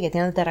χρειάζεται, γιατί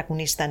αν δεν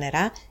ταρακουνήσει τα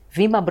νερά,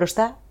 βήμα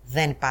μπροστά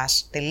δεν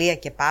πας. Τελεία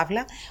και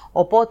παύλα.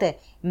 Οπότε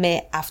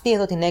με αυτή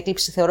εδώ την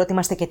έκλειψη θεωρώ ότι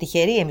είμαστε και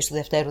τυχεροί εμείς του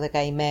δευτέρου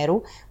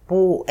δεκαημέρου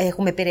που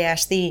έχουμε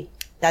επηρεαστεί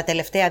τα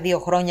τελευταία 2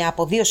 χρόνια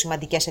από 2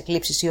 σημαντικές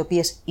εκλήψεις, οι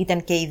οποίες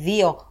ήταν και οι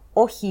 2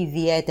 όχι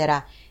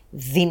ιδιαίτερα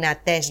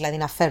δυνατές, δηλαδή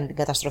να φέρουν την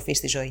καταστροφή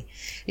στη ζωή.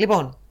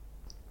 Λοιπόν,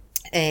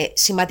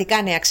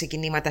 σημαντικά νέα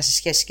ξεκινήματα στις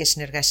σχέσεις και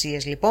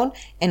συνεργασίες λοιπόν.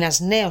 Ένας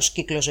νέος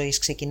κύκλος ζωής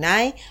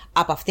ξεκινάει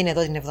από αυτήν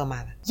εδώ την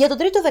εβδομάδα. Για τον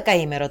τρίτο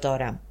δεκαήμερο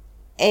τώρα.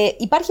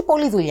 Υπάρχει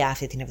πολλή δουλειά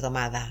αυτή την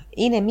εβδομάδα.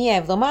 Είναι μια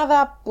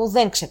εβδομάδα που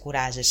δεν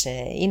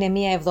ξεκουράζεσαι. Είναι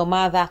μια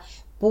εβδομάδα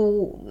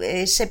που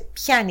σε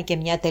πιάνει και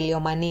μια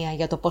τελειομανία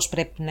για το πώς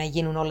πρέπει να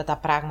γίνουν όλα τα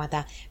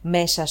πράγματα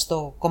μέσα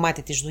στο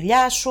κομμάτι της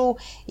δουλειάς σου.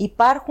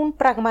 Υπάρχουν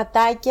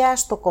πραγματάκια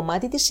στο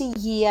κομμάτι της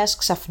υγείας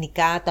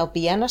ξαφνικά, τα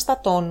οποία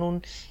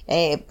αναστατώνουν,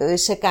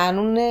 σε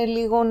κάνουν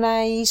λίγο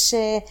να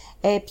είσαι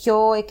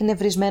πιο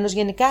εκνευρισμένος.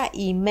 Γενικά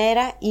η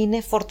ημέρα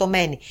είναι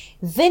φορτωμένη.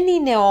 Δεν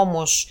είναι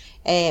όμως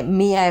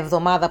μία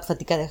εβδομάδα που θα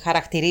την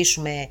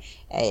χαρακτηρίσουμε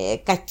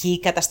κακή,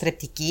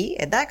 καταστρεπτική,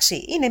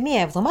 εντάξει. Είναι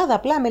μία εβδομάδα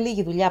απλά με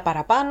λίγη δουλειά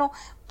παραπάνω,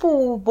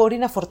 που μπορεί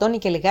να φορτώνει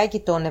και λιγάκι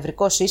το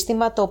νευρικό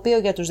σύστημα, το οποίο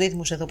για τους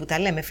δίδυμους εδώ που τα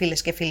λέμε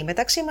φίλες και φίλοι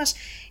μεταξύ μας,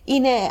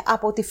 είναι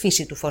από τη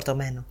φύση του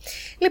φορτωμένο.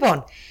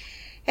 Λοιπόν,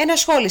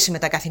 ενασχόληση με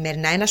τα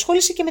καθημερινά,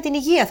 ενασχόληση και με την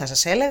υγεία θα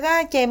σας έλεγα,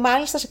 και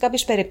μάλιστα σε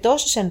κάποιες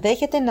περιπτώσεις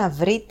ενδέχεται να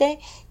βρείτε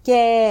και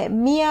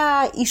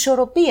μία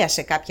ισορροπία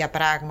σε κάποια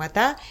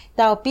πράγματα,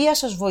 τα οποία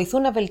σας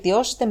βοηθούν να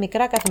βελτιώσετε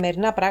μικρά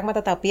καθημερινά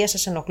πράγματα τα οποία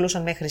σας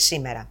ενοχλούσαν μέχρι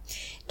σήμερα.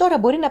 Τώρα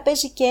μπορεί να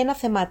παίζει και ένα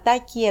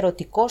θεματάκι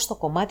ερωτικό στο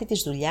κομμάτι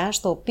της δουλειάς,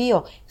 το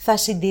οποίο θα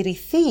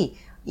συντηρηθεί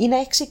ή να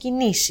έχει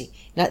ξεκινήσει.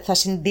 Θα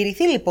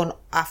συντηρηθεί λοιπόν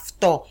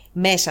αυτό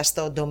μέσα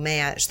στον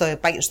τομέα,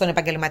 στον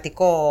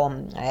επαγγελματικό,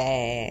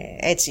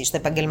 στο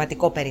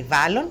επαγγελματικό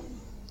περιβάλλον,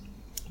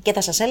 και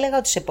θα σας έλεγα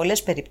ότι σε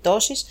πολλές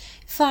περιπτώσεις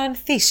θα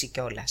ανθίσει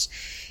κιόλας.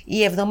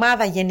 Η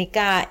εβδομάδα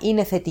γενικά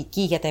είναι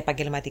θετική για τα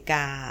επαγγελματικά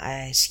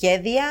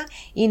σχέδια.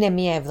 Είναι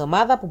μια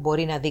εβδομάδα που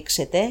μπορεί να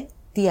δείξετε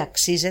τι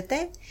αξίζετε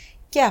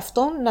και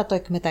αυτό να το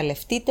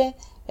εκμεταλλευτείτε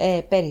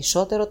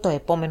περισσότερο το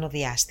επόμενο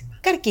διάστημα.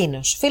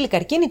 Καρκίνος. Φίλοι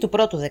καρκίνοι του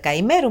πρώτου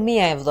δεκαημέρου,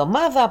 μία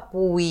εβδομάδα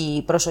που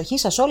η προσοχή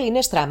σας όλη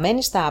είναι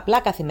στραμμένη στα απλά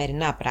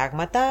καθημερινά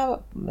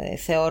πράγματα.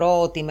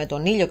 Θεωρώ ότι με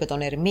τον ήλιο και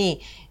τον Ερμή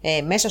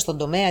μέσα στον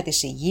τομέα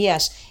της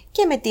υγείας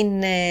και με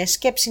την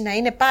σκέψη να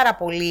είναι πάρα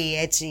πολύ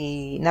έτσι,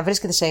 να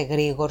βρίσκεται σε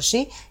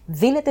εγρήγορση,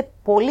 δίνετε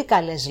πολύ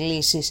καλές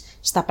λύσεις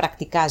στα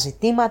πρακτικά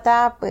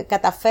ζητήματα,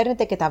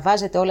 καταφέρνετε και τα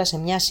βάζετε όλα σε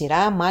μια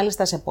σειρά,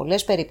 μάλιστα σε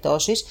πολλές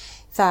περιπτώσεις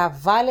θα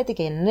βάλετε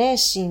και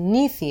νέες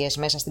συνήθειες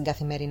μέσα στην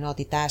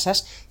καθημερινότητά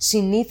σας,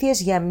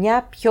 συνήθειες για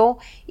μια πιο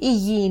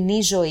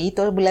υγιεινή ζωή,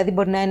 δηλαδή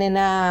μπορεί να είναι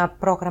ένα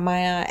πρόγραμμα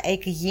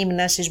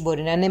εκγύμνασης,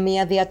 μπορεί να είναι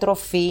μια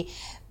διατροφή,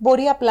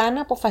 μπορεί απλά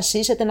να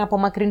αποφασίσετε να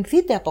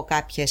απομακρυνθείτε από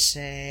κάποιες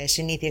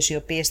συνήθειες οι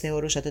οποίες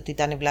θεωρούσατε ότι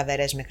ήταν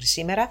βλαβερές μέχρι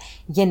σήμερα.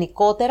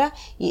 Γενικότερα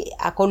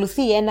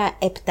ακολουθεί ένα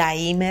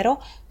επταήμερο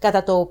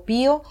κατά το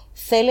οποίο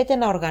θέλετε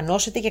να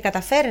οργανώσετε και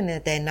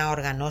καταφέρνετε να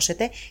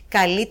οργανώσετε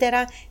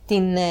καλύτερα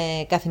την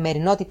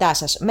καθημερινότητά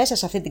σας. Μέσα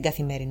σε αυτή την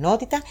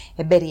καθημερινότητα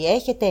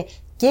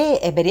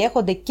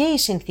εμπεριέχονται και οι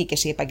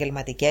συνθήκες οι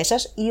επαγγελματικές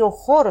σας ή ο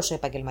χώρος ο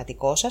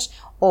επαγγελματικός σας,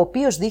 ο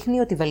οποίος δείχνει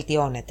ότι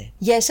βελτιώνεται.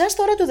 Για εσάς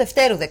τώρα του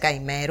δευτέρου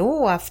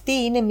δεκαημέρου, αυτή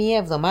είναι μια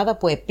εβδομάδα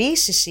που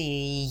επίσης η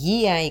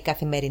υγεία, η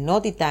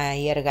καθημερινότητα,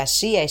 η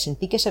εργασία, οι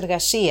συνθήκες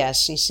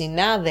εργασίας, οι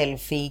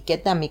συνάδελφοι και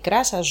τα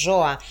μικρά σας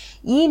ζώα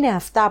είναι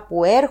αυτά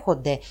που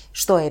έρχονται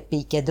στο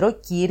επίκεντρο,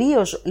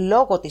 κυρίως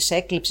λόγω της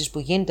έκλειψης που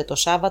γίνεται το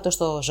Σάββατο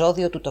στο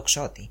ζώδιο του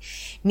Τοξότη.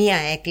 Μια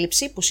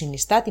έκλειψη που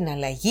συνιστά την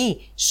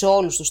αλλαγή σε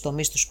όλους τους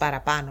τομείς τους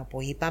παραπάνω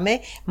που είπαμε,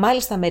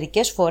 μάλιστα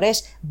μερικές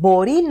φορές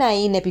μπορεί να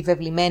είναι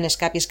επιβεβλημένες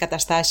κάποιες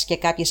καταστάσεις και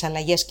κάποιες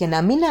αλλαγές και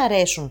να μην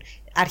αρέσουν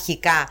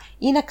αρχικά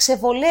ή να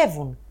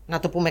ξεβολεύουν, να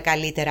το πούμε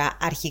καλύτερα,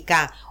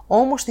 αρχικά,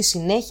 όμως στη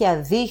συνέχεια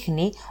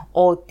δείχνει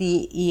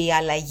ότι οι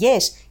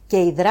αλλαγές και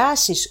οι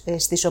δράσεις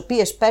στις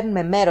οποίες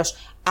παίρνουμε μέρος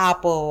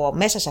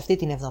μέσα σε αυτή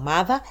την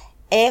εβδομάδα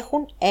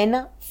έχουν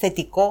ένα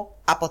θετικό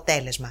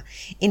αποτέλεσμα.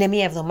 Είναι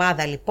μια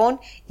εβδομάδα λοιπόν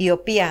η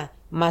οποία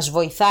μας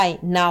βοηθάει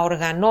να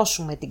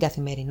οργανώσουμε την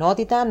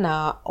καθημερινότητα,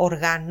 να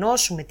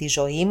οργανώσουμε τη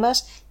ζωή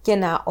μας και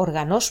να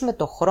οργανώσουμε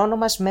το χρόνο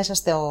μας μέσα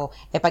στο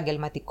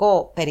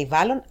επαγγελματικό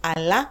περιβάλλον,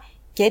 αλλά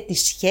και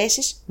τις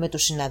σχέσεις με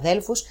τους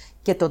συναδέλφους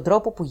και τον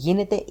τρόπο που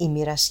γίνεται η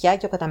μοιρασιά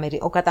και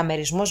ο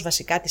καταμερισμός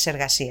βασικά της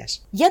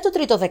εργασίας. Για το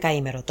τρίτο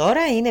δεκαήμερο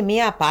τώρα είναι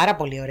μια πάρα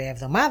πολύ ωραία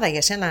εβδομάδα.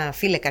 Για σένα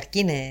φίλε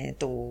καρκίνε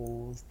του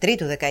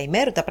τρίτου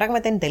δεκαήμερου τα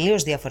πράγματα είναι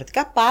τελείως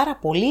διαφορετικά, πάρα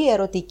πολύ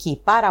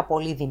ερωτική, πάρα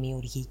πολύ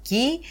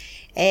δημιουργική,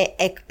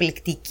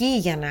 εκπληκτική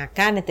για να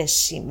κάνετε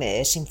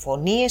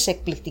συμφωνίες,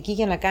 εκπληκτική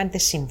για να κάνετε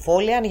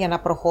συμβόλαια, για να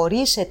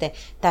προχωρήσετε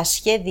τα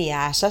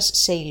σχέδιά σας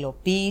σε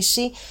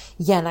υλοποίηση,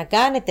 για να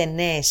κάνετε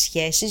νέες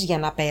σχέσεις, για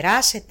να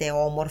περάσετε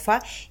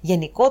όμορφα.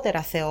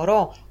 Γενικότερα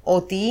θεωρώ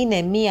ότι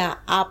είναι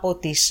μία από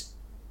τις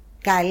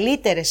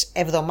καλύτερες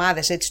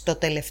εβδομάδες έτσι το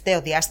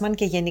τελευταίο διάστημα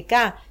και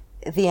γενικά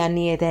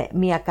διανύεται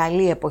μια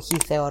καλή εποχή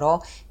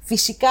θεωρώ.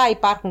 Φυσικά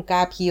υπάρχουν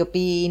κάποιοι οι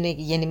οποίοι είναι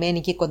γεννημένοι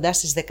εκεί κοντά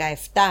στις 17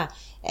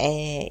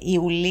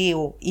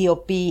 Ιουλίου, οι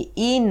οποίοι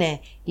είναι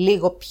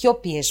λίγο πιο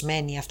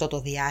πιεσμένοι αυτό το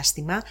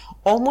διάστημα,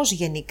 όμως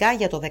γενικά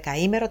για το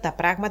δεκαήμερο τα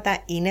πράγματα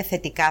είναι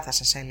θετικά θα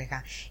σας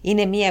έλεγα.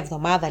 Είναι μια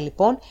εβδομάδα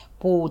λοιπόν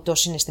που το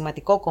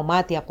συναισθηματικό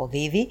κομμάτι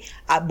αποδίδει,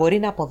 μπορεί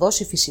να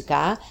αποδώσει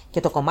φυσικά και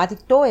το κομμάτι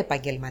το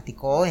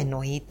επαγγελματικό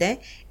εννοείται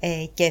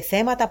και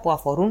θέματα που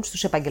αφορούν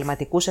στους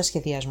επαγγελματικούς σας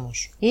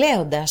σχεδιασμούς.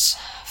 Λέοντας,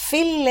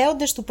 φίλοι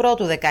λέοντες του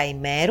πρώτου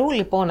δεκαημέρου,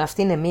 λοιπόν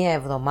αυτή είναι μια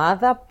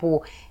εβδομάδα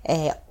που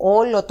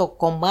όλο το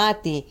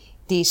κομμάτι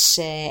της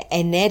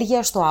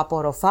ενέργειας το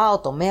απορροφά ο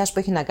τομέας που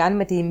έχει να κάνει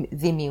με τη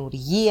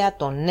δημιουργία,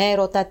 τον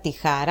έρωτα, τη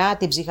χαρά,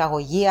 την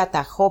ψυχαγωγία,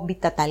 τα χόμπι,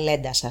 τα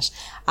ταλέντα σας.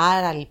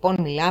 Άρα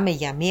λοιπόν μιλάμε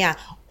για μια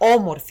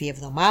όμορφη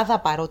εβδομάδα,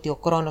 παρότι ο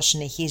χρόνος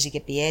συνεχίζει και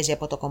πιέζει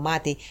από το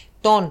κομμάτι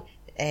των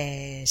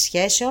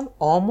σχέσεων,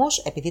 όμως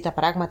επειδή τα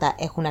πράγματα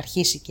έχουν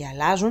αρχίσει και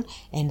αλλάζουν,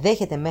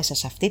 ενδέχεται μέσα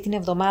σε αυτή την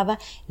εβδομάδα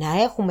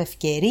να έχουμε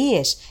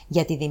ευκαιρίες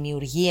για τη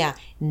δημιουργία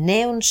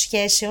νέων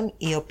σχέσεων,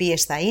 οι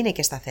οποίες θα είναι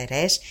και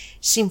σταθερές,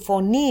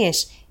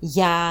 συμφωνίες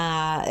για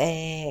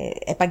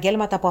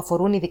επαγγέλματα που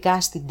αφορούν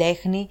ειδικά στην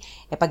τέχνη,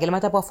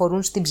 επαγγέλματα που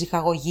αφορούν στην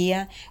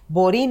ψυχαγωγία.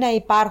 Μπορεί να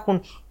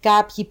υπάρχουν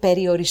κάποιοι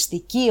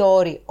περιοριστικοί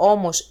όροι,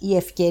 όμως οι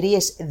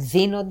ευκαιρίες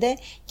δίνονται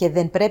και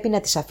δεν πρέπει να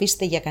τις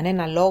αφήσετε για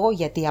κανένα λόγο,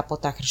 γιατί από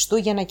τα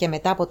Χριστούγεννα και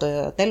μετά, από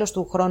το τέλος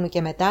του χρόνου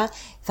και μετά,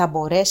 θα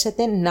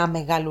μπορέσετε να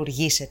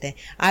μεγαλουργήσετε.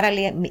 Άρα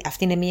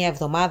αυτή είναι μια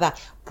εβδομάδα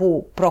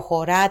που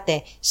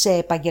προχωράτε σε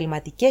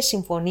επαγγελματικές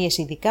συμφωνίες,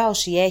 ειδικά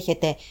όσοι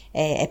έχετε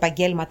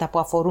επαγγέλματα που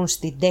αφορούν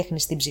στην τέχνη,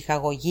 στην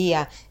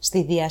ψυχαγωγία,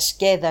 στη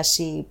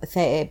διασκέδαση,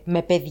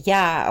 με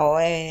παιδιά,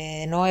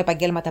 εννοώ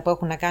επαγγέλματα που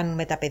έχουν να κάνουν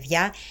με τα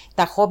παιδιά,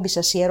 τα χόμπι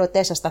σας, οι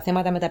ερωτές σας, τα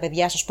θέματα με τα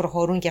παιδιά σας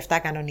προχωρούν και αυτά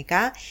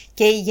κανονικά,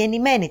 και οι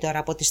γεννημένοι τώρα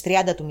από τις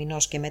 30 του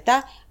μηνός και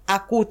μετά,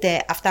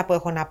 ακούτε αυτά που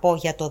έχω να πω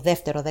για το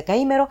δεύτερο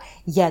δεκαήμερο,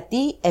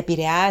 γιατί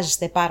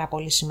επηρεάζεστε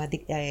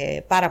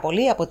πάρα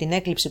πολύ από την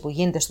έκλειψη που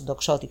γίνεται στον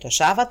Τοξότη το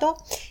Σάββατο,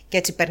 και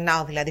έτσι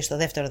περνάω δηλαδή στο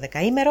δεύτερο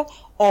δεκαήμερο,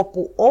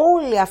 όπου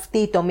όλοι αυτοί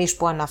οι τομείς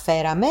που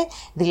αναφέραμε,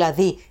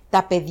 δηλαδή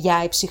τα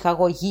παιδιά, η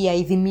ψυχαγωγία,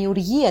 η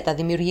δημιουργία, τα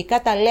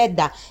δημιουργικά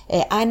ταλέντα,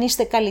 αν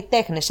είστε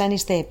καλλιτέχνες, αν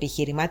είστε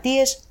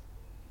επιχειρηματίες,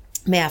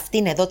 με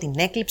αυτήν εδώ την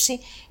έκλειψη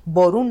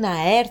μπορούν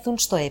να έρθουν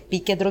στο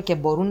επίκεντρο και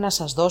μπορούν να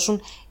σας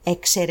δώσουν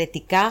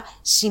εξαιρετικά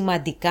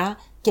σημαντικά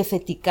και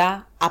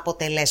θετικά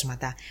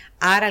αποτελέσματα.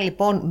 Άρα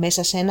λοιπόν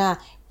μέσα σε ένα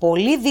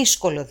πολύ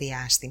δύσκολο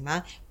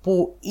διάστημα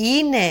που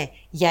είναι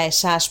για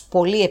εσάς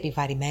πολύ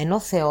επιβαρημένο,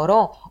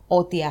 θεωρώ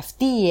ότι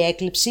αυτή η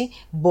έκλειψη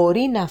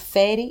μπορεί να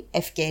φέρει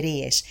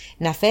ευκαιρίες.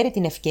 Να φέρει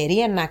την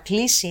ευκαιρία να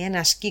κλείσει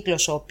ένας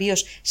κύκλος ο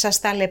οποίος σας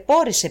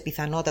ταλαιπώρησε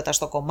πιθανότατα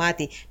στο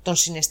κομμάτι των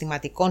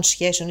συναισθηματικών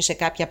σχέσεων ή σε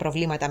κάποια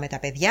προβλήματα με τα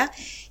παιδιά,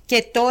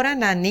 και τώρα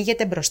να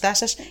ανοίγετε μπροστά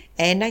σας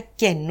ένα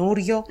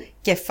καινούριο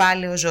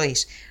κεφάλαιο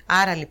ζωής.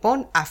 Άρα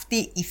λοιπόν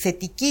αυτή η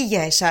θετική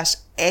για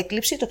εσάς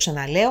έκλειψη, το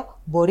ξαναλέω,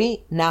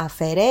 μπορεί να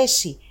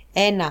αφαιρέσει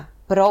ένα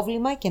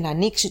πρόβλημα και να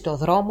ανοίξει το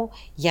δρόμο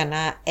για να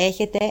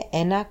έχετε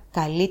ένα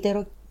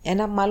καλύτερο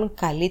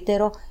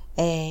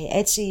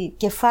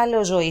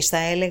κεφάλαιο ζωής, θα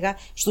έλεγα,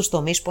 στους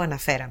τομείς που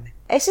αναφέραμε.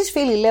 Εσείς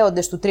φίλοι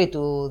λέοντες του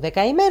τρίτου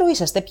δεκαημέρου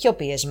είσαστε πιο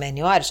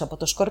πιεσμένοι. Ο Άρης από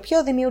το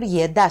Σκορπιό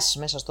δημιουργεί εντάσεις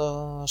μέσα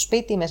στο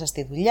σπίτι, μέσα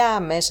στη δουλειά,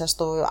 μέσα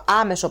στο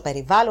άμεσο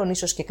περιβάλλον,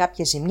 ίσως και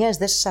κάποιες ζημιές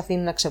δεν σας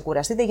αφήνουν να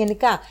ξεκουραστείτε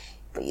γενικά.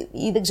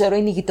 Ή δεν ξέρω,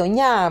 είναι η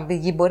γειτονιά,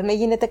 μπορεί να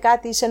γίνεται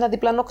κάτι σε ένα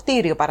διπλανό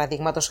κτίριο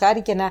παραδείγματος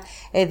χάρη και να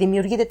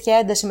δημιουργεί τέτοια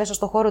ένταση μέσα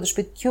στο χώρο του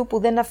σπιτιού που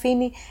δεν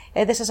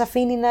σας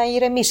αφήνει να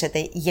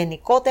ηρεμήσετε.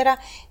 Γενικότερα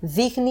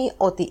δείχνει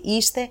ότι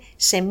είστε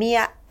σε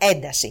μία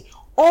ένταση.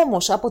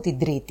 Όμως από την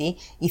Τρίτη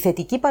η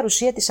θετική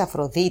παρουσία της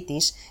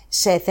Αφροδίτης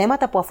σε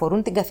θέματα που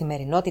αφορούν την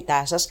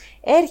καθημερινότητά σας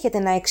έρχεται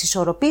να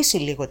εξισορροπήσει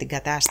λίγο την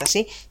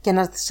κατάσταση και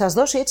να σας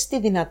δώσει έτσι τη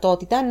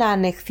δυνατότητα να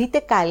ανεχθείτε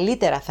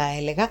καλύτερα, θα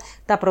έλεγα,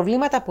 τα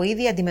προβλήματα που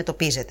ήδη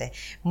αντιμετωπίζετε.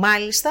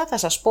 Μάλιστα θα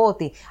σας πω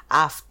ότι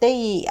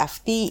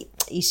αυτή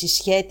η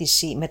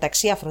συσχέτιση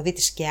μεταξύ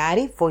Αφροδίτης και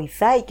Άρη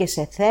βοηθάει και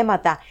σε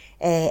θέματα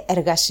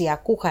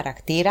εργασιακού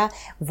χαρακτήρα,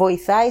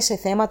 βοηθάει σε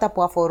θέματα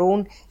που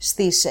αφορούν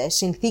στις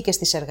συνθήκες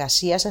της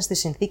εργασίας σας, στις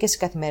συνθήκες της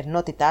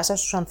καθημερινότητάς σας,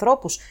 στους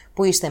ανθρώπους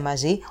που είστε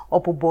μαζί,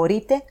 όπου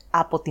μπορείτε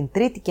από την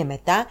Τρίτη και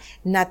μετά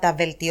να τα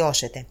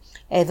βελτιώσετε.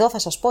 Εδώ θα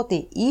σας πω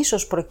ότι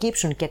ίσως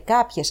προκύψουν και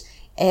κάποιες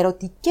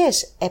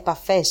ερωτικές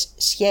επαφές,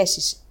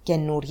 σχέσεις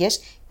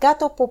καινούριες,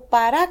 κάτω από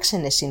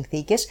παράξενες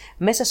συνθήκες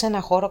μέσα σε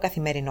ένα χώρο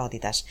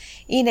καθημερινότητας.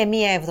 Είναι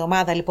μια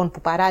εβδομάδα λοιπόν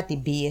που παρά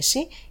την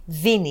πίεση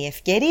δίνει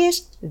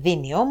ευκαιρίες,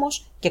 δίνει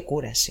όμως και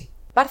κούραση.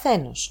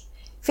 Παρθένος.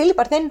 Φίλοι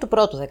Παρθένοι του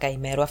πρώτου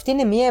δεκαημέρου, αυτή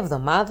είναι μια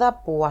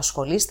εβδομάδα που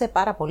ασχολείστε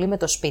πάρα πολύ με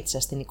το σπίτι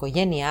σας, την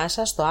οικογένειά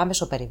σας, το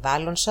άμεσο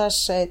περιβάλλον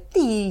σας,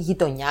 τη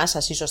γειτονιά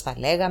σας ίσως θα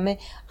λέγαμε,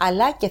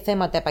 αλλά και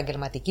θέματα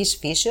επαγγελματικής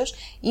φύσεως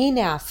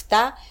είναι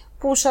αυτά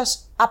που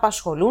σας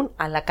απασχολούν,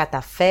 αλλά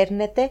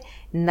καταφέρνετε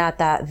να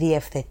τα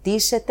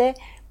διευθετήσετε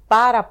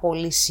πάρα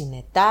πολύ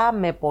συνετά,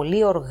 με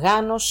πολλή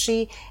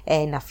οργάνωση,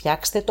 να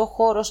φτιάξετε το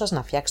χώρο σας,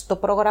 να φτιάξετε το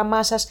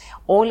πρόγραμμά σας,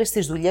 όλες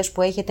τις δουλειές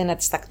που έχετε να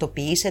τις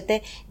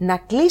τακτοποιήσετε, να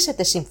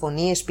κλείσετε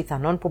συμφωνίες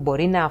πιθανόν που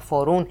μπορεί να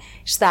αφορούν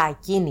στα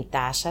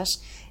ακίνητά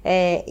σας,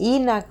 ή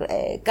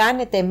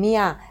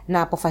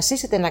να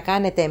αποφασίσετε να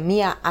κάνετε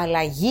μία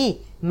αλλαγή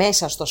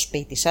μέσα στο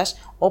σπίτι σας,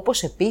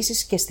 όπως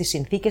επίσης και στις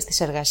συνθήκες της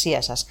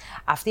εργασίας σας.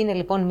 Αυτή είναι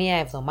λοιπόν μία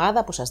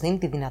εβδομάδα που σας δίνει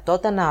τη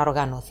δυνατότητα να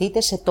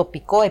οργανωθείτε σε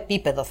τοπικό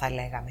επίπεδο, θα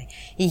λέγαμε.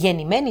 Οι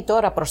γεννημένοι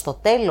τώρα προς το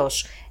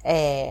τέλος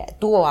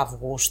του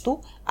Αυγούστου,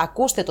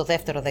 ακούστε το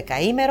δεύτερο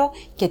δεκαήμερο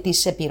και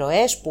τις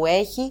επιρροές που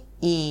έχει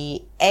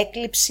η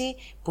έκλειψη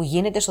που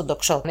γίνεται στον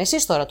Τοξότη.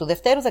 Εσείς τώρα του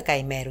δευτέρου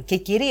δεκαημέρου και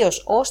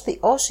κυρίως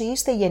όσοι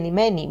είστε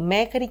γεννημένοι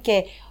μέχρι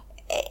και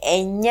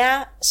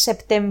 9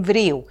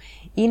 Σεπτεμβρίου,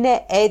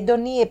 είναι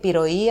έντονη η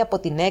επιρροή από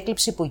την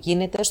έκλειψη που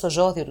γίνεται στο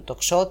ζώδιο του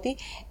Τοξότη,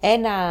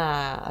 ένα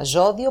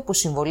ζώδιο που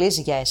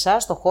συμβολίζει για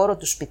εσάς το χώρο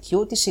του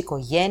σπιτιού, της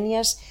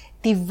οικογένειας,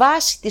 τη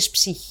βάση της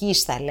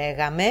ψυχής θα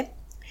λέγαμε,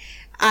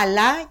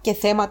 αλλά και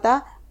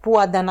θέματα που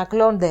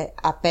αντανακλώνται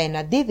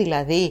απέναντι,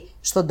 δηλαδή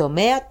στον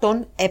τομέα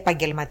τον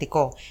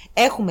επαγγελματικό.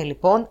 Έχουμε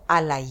λοιπόν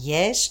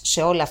αλλαγές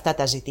σε όλα αυτά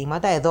τα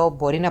ζητήματα. Εδώ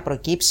μπορεί να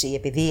προκύψει,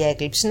 επειδή η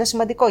έκλειψη είναι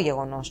σημαντικό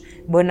γεγονός,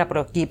 μπορεί να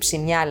προκύψει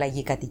μια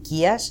αλλαγή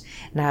κατοικίας,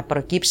 να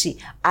προκύψει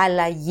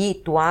αλλαγή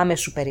του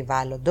άμεσου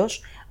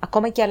περιβάλλοντος,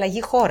 ακόμα και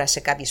αλλαγή χώρα σε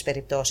κάποιες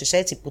περιπτώσεις,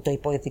 έτσι που το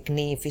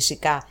υποδεικνύει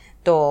φυσικά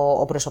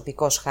ο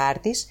προσωπικός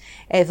χάρτης.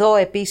 Εδώ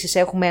επίσης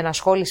έχουμε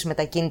ενασχόληση με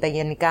τα κίνητα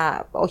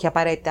γενικά, όχι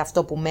απαραίτητα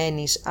αυτό που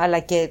μένεις, αλλά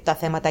και τα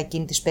θέματα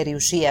ακίνητης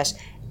περιουσίας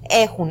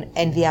έχουν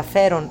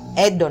ενδιαφέρον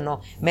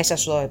έντονο μέσα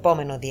στο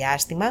επόμενο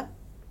διάστημα.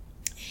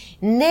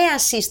 Νέα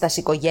σύσταση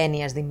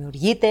οικογένειας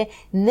δημιουργείται,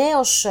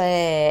 νέος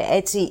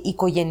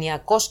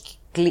οικογενειακός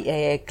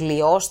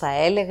κλειός θα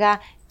έλεγα,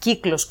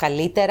 κύκλος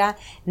καλύτερα,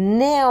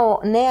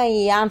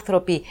 νέοι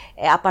άνθρωποι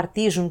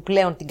απαρτίζουν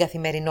πλέον την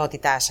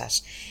καθημερινότητά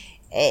σας.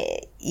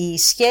 Οι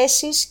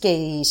σχέσεις και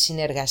οι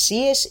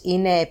συνεργασίες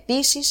είναι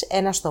επίσης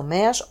ένας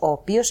τομέας ο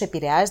οποίος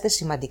επηρεάζεται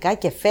σημαντικά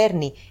και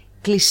φέρνει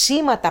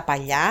κλεισίματα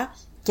παλιά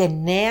και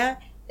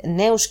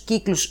νέους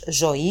κύκλους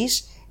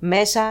ζωής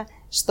μέσα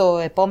στο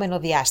επόμενο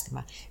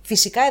διάστημα.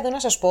 Φυσικά εδώ να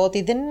σας πω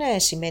ότι δεν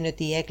σημαίνει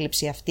ότι η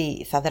έκλειψη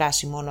αυτή θα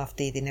δράσει μόνο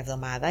αυτή την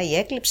εβδομάδα. Η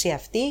έκλειψη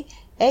αυτή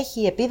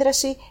έχει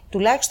επίδραση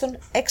τουλάχιστον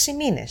 6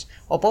 μήνες.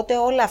 Οπότε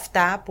όλα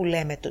αυτά που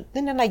λέμε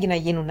δεν είναι ανάγκη να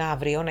γίνουν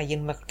αύριο, να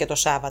γίνουν μέχρι και το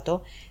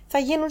Σάββατο. Θα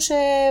γίνουν σε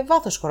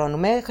βάθος χρόνου,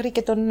 μέχρι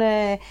και τον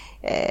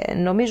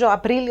νομίζω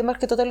Απρίλιο, μέχρι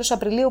και το τέλος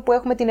Απριλίου που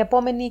έχουμε την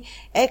επόμενη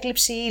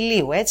έκλειψη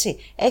ηλίου, έτσι.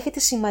 Έχετε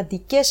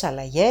σημαντικές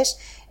αλλαγές.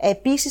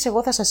 Επίσης,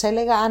 εγώ θα σας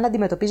έλεγα, αν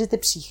αντιμετωπίζετε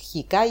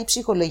ψυχικά ή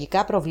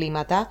ψυχολογικά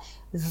προβλήματα,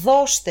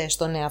 δώστε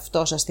στον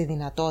εαυτό σας τη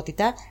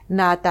δυνατότητα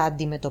να τα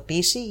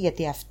αντιμετωπίσει,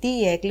 γιατί αυτή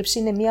η έκλειψη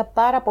είναι μια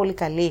πάρα πολύ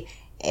καλή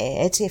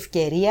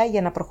ευκαιρία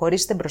για να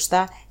προχωρήσετε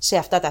μπροστά σε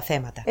αυτά τα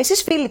θέματα.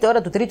 Εσείς φίλοι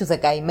τώρα του τρίτου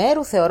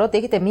δεκαημέρου, θεωρώ ότι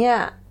έχετε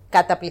μια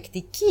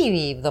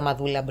καταπληκτική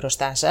εβδομαδούλα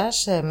μπροστά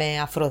σας, με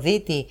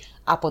Αφροδίτη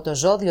από το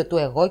ζώδιο του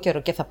εγώ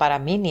καιρο και θα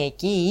παραμείνει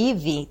εκεί.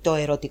 Ήδη το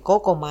ερωτικό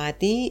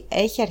κομμάτι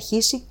έχει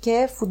αρχίσει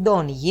και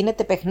φουντώνει.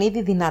 Γίνεται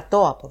παιχνίδι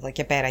δυνατό από εδώ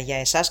και πέρα για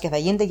εσάς και θα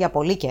γίνεται για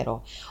πολύ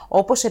καιρό.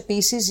 Όπως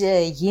επίσης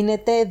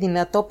γίνεται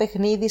δυνατό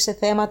παιχνίδι σε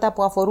θέματα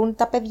που αφορούν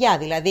τα παιδιά.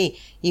 Δηλαδή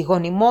η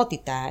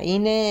γονιμότητα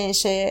είναι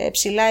σε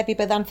ψηλά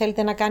επίπεδα αν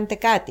θέλετε να κάνετε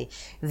κάτι.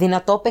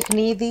 Δυνατό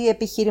παιχνίδι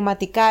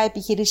επιχειρηματικά,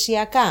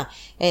 επιχειρησιακά.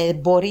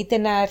 Μπορείτε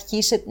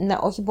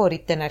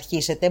να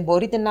αρχίσετε,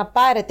 μπορείτε να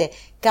πάρετε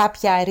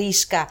κάποια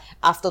ρίσκα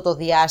αυτό το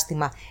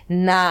διάστημα,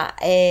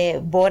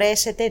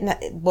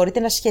 μπορείτε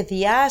να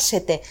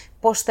σχεδιάσετε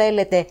πώς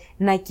θέλετε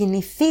να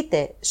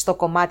κινηθείτε στο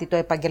κομμάτι το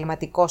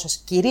επαγγελματικό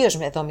σας, κυρίως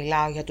εδώ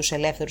μιλάω για τους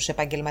ελεύθερους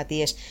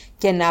επαγγελματίες,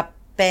 και να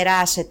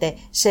περάσετε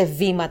σε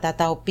βήματα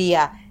τα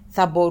οποία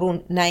θα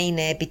μπορούν να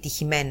είναι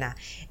επιτυχημένα.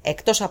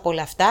 Εκτός από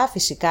όλα αυτά,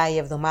 φυσικά η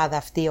εβδομάδα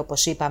αυτή,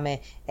 όπως είπαμε,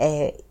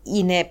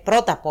 είναι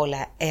πρώτα απ'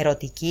 όλα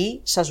ερωτική,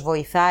 σας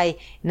βοηθάει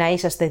να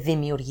είσαστε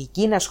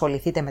δημιουργικοί, να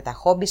ασχοληθείτε με τα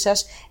χόμπι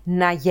σας,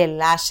 να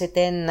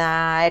γελάσετε, να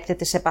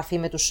έρθετε σε επαφή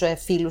με τους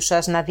φίλους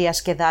σας, να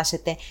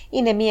διασκεδάσετε.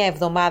 Είναι μια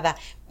εβδομάδα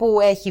που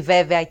έχει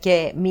βέβαια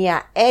και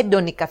μια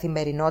έντονη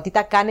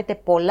καθημερινότητα, κάνετε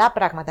πολλά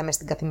πράγματα μες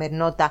στην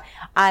καθημερινότητα,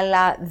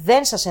 αλλά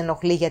δεν σας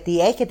ενοχλεί γιατί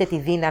έχετε τη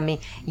δύναμη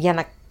για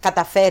να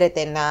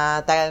καταφέρετε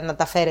να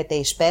τα φέρετε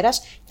εις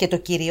πέρας, και το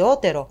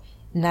κυριότερο,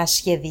 να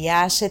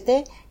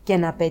σχεδιάσετε και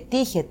να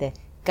πετύχετε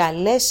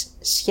καλές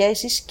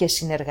σχέσεις και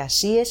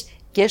συνεργασίες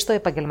και στο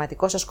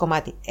επαγγελματικό σας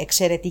κομμάτι.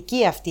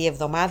 Εξαιρετική αυτή η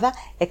εβδομάδα,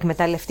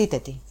 εκμεταλλευτείτε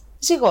τη.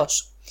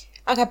 Ζυγός.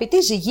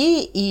 Αγαπητοί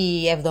ζυγοί,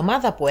 η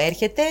εβδομάδα που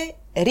έρχεται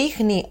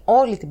ρίχνει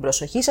όλη την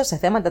προσοχή σας σε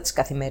θέματα της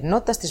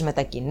καθημερινότητας, τις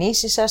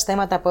μετακινήσεις σας,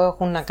 θέματα που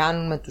έχουν να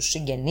κάνουν με τους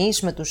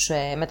συγγενείς,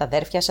 με τα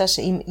αδέρφια σας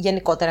ή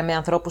γενικότερα με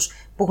ανθρώπους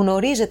που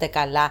γνωρίζετε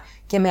καλά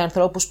και με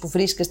ανθρώπους που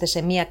βρίσκεστε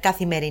σε μια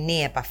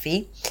καθημερινή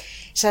επαφή.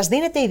 Σας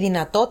δίνεται η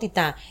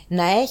δυνατότητα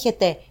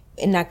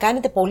να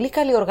κάνετε πολύ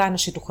καλή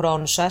οργάνωση του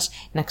χρόνου σας,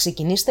 να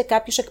ξεκινήσετε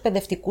κάποιους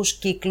εκπαιδευτικούς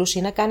κύκλους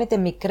ή να κάνετε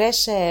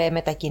μικρές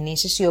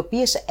μετακινήσεις οι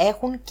οποίες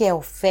έχουν και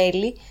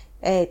ωφέλη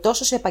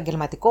τόσο σε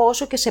επαγγελματικό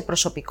όσο και σε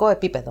προσωπικό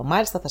επίπεδο.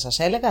 Μάλιστα θα σας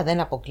έλεγα, δεν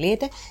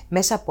αποκλείεται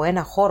μέσα από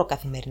ένα χώρο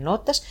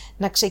καθημερινότητας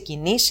να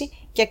ξεκινήσει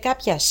και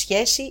κάποια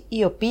σχέση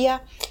η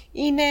οποία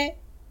είναι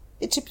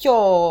έτσι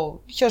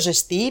πιο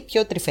ζεστή,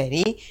 πιο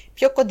τρυφερή,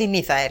 πιο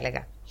κοντινή θα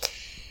έλεγα.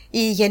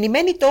 Οι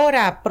γεννημένοι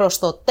τώρα προς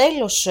το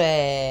τέλος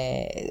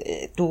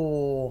του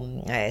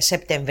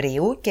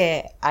Σεπτεμβρίου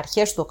και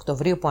αρχές του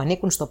Οκτωβρίου που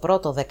ανήκουν στο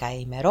πρώτο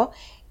δεκαήμερο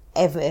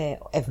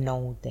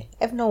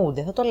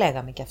ευνοούνται, θα το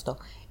λέγαμε και αυτό.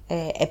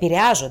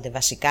 Επηρεάζονται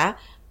βασικά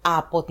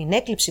από την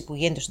έκλειψη που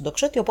γίνεται στον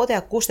τοξότη, οπότε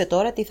ακούστε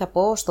τώρα τι θα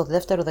πω στο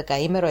δεύτερο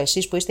δεκαήμερο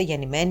εσείς που είστε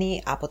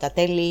γεννημένοι από τα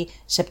τέλη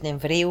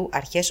Σεπτεμβρίου,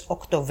 αρχές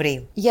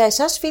Οκτωβρίου. Για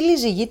εσάς φίλοι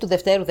ζυγοί του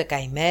δευτέρου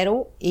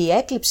δεκαημέρου, η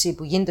έκλειψη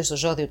που γίνεται στο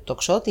ζώδιο του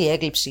τοξότη, η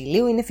έκλειψη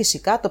ηλίου, είναι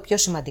φυσικά το πιο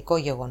σημαντικό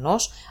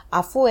γεγονός,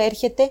 αφού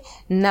έρχεται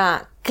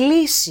να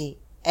κλείσει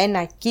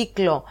ένα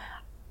κύκλο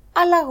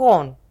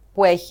αλλαγών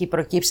που έχει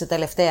προκύψει τα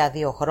τελευταία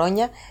 2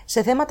 χρόνια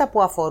σε θέματα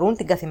που αφορούν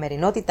την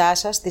καθημερινότητά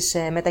σας, τις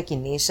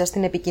μετακινήσεις σας,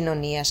 την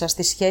επικοινωνία σας,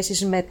 τις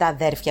σχέσεις με τα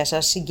αδέρφια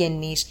σας,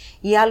 συγγενείς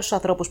ή άλλους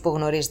ανθρώπους που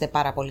γνωρίζετε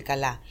πάρα πολύ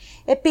καλά.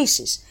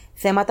 Επίσης,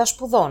 θέματα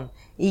σπουδών,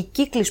 οι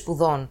κύκλοι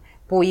σπουδών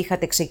που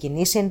είχατε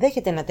ξεκινήσει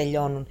ενδέχεται να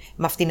τελειώνουν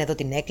με αυτήν εδώ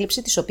την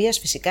έκλειψη, της οποίας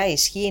φυσικά η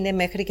ισχύ είναι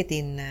μέχρι και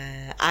την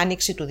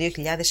άνοιξη του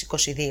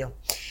 2022.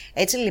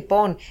 Έτσι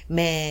λοιπόν,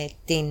 με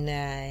την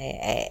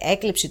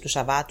έκλειψη του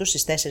Σαββάτου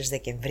στις 4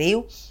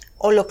 Δεκεμβρίου,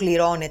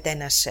 ολοκληρώνεται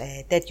ένας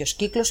τέτοιος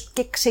κύκλος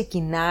και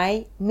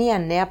ξεκινάει μία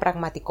νέα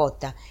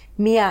πραγματικότητα,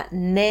 μία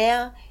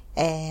νέα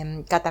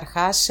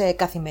καταρχάς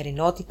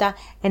καθημερινότητα,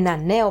 ένα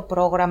νέο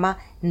πρόγραμμα,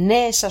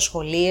 νέες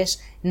ασχολίες,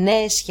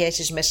 νέες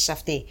σχέσεις μέσα σε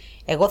αυτή.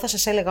 Εγώ θα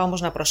σας έλεγα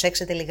όμως να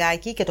προσέξετε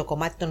λιγάκι και το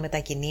κομμάτι των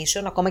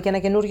μετακινήσεων, ακόμα και ένα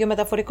καινούριο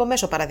μεταφορικό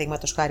μέσο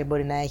παραδείγματος χάρη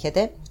μπορεί να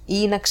έχετε,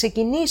 ή να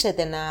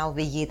ξεκινήσετε να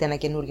οδηγείτε ένα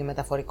καινούριο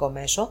μεταφορικό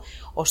μέσο.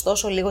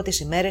 Ωστόσο, λίγο τις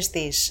ημέρες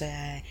της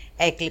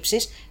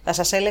έκλειψης θα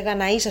σας έλεγα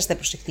να είσαστε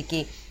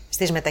προσεκτικοί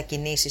στις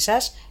μετακινήσεις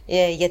σας,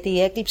 γιατί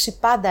η έκλειψη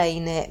πάντα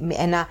είναι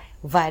ένα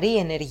βαρύ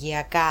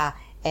ενεργειακά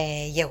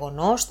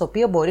γεγονός, το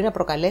οποίο μπορεί να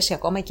προκαλέσει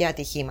ακόμα και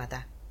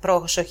ατυχήματα.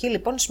 Προσοχή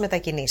λοιπόν στις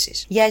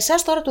μετακινήσεις. Για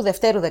εσάς τώρα του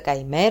δευτέρου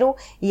δεκαημέρου,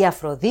 η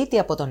Αφροδίτη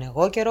από τον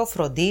εγώ καιρό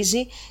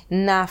φροντίζει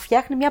να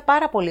φτιάχνει μια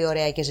πάρα πολύ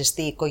ωραία και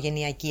ζεστή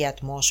οικογενειακή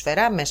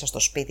ατμόσφαιρα, μέσα στο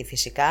σπίτι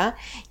φυσικά,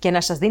 και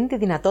να σας δίνει τη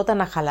δυνατότητα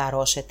να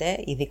χαλαρώσετε,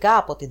 ειδικά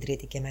από την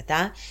Τρίτη και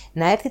μετά,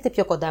 να έρθετε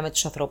πιο κοντά με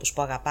τους ανθρώπους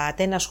που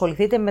αγαπάτε, να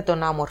ασχοληθείτε με το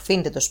να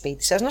ομορφύνετε το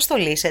σπίτι σας, να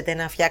στολίσετε,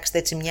 να φτιάξετε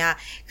έτσι μια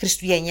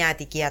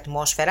χριστουγεννιάτικη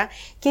ατμόσφαιρα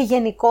και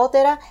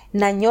γενικότερα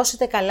να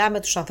νιώσετε καλά με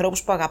τους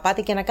ανθρώπους που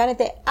αγαπάτε και να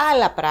κάνετε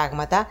άλλα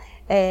πράγματα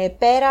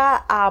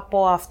πέρα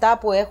από αυτά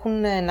που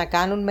έχουν να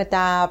κάνουν με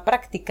τα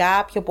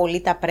πρακτικά, πιο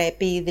πολύ τα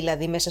πρέπει,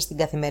 δηλαδή μέσα στην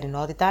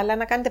καθημερινότητα, αλλά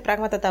να κάνετε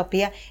πράγματα τα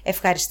οποία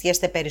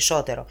ευχαριστιέστε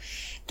περισσότερο.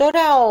 Τώρα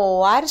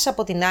ο Άρης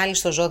από την άλλη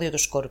στο ζώδιο του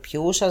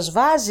Σκορπιού σας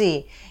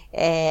βάζει,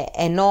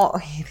 ενώ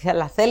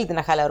αλλά θέλετε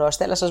να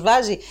χαλαρώσετε, αλλά σας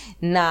βάζει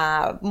να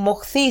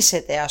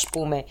μοχθήσετε ας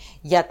πούμε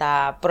για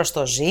τα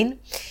προστοζήν.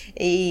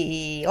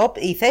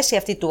 Η θέση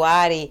αυτή του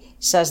Άρη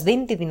σας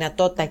δίνει τη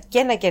δυνατότητα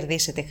και να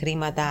κερδίσετε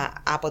χρήματα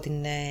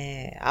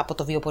από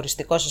το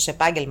βιοποριστικό σας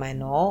επάγγελμα,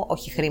 εννοώ,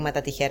 όχι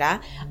χρήματα τυχερά,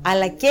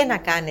 αλλά και να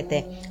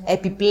κάνετε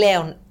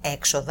επιπλέον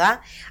έξοδα.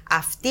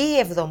 Αυτή η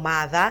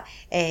εβδομάδα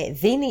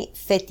δίνει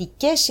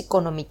θετικές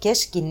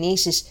οικονομικές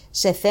κινήσεις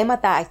σε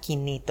θέματα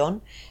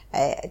ακινήτων,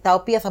 τα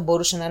οποία θα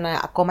μπορούσε να είναι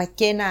ακόμα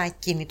και ένα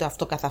ακίνητο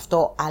αυτό καθ'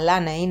 αυτό, αλλά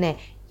να είναι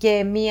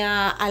και μια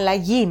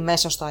αλλαγή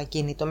μέσα στο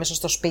ακίνητο, μέσα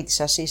στο σπίτι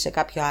σας ή σε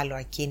κάποιο άλλο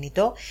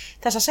ακίνητο.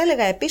 Θα σας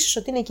έλεγα επίσης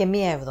ότι είναι και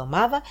μια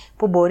εβδομάδα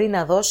που μπορεί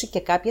να δώσει και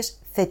κάποιες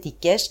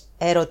θετικές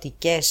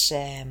ερωτικές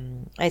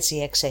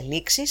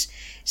εξελίξεις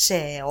σε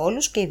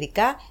όλους, και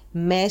ειδικά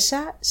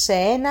μέσα σε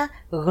ένα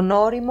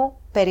γνώριμο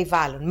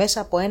περιβάλλον,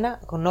 μέσα από ένα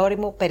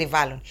γνώριμο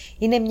περιβάλλον.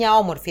 Είναι μια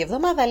όμορφη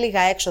εβδομάδα,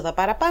 λίγα έξοδα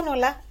παραπάνω,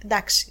 αλλά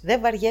εντάξει,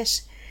 δεν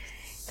βαριέσαι,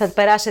 θα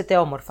περάσετε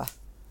όμορφα.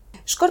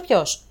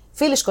 Σκορπιός.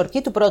 Φίλοι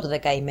Σκορπιοί του πρώτου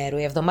δεκαημέρου,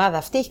 η εβδομάδα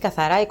αυτή έχει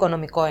καθαρά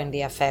οικονομικό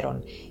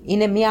ενδιαφέρον.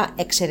 Είναι μια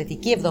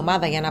εξαιρετική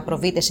εβδομάδα για να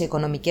προβείτε σε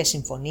οικονομικές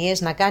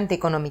συμφωνίες, να κάνετε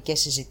οικονομικές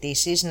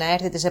συζητήσεις, να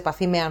έρθετε σε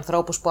επαφή με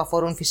ανθρώπους που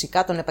αφορούν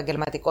φυσικά τον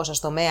επαγγελματικό σας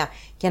τομέα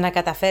και να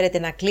καταφέρετε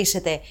να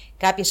κλείσετε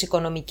κάποιες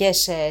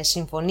οικονομικές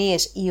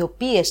συμφωνίες, οι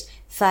οποίες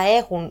θα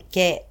έχουν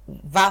και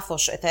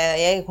βάθος, θα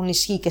έχουν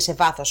ισχύ και σε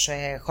βάθος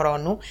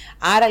χρόνου.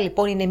 Άρα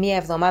λοιπόν είναι μια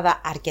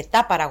εβδομάδα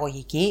αρκετά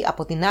παραγωγική.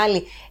 Από την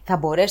άλλη θα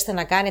μπορέσετε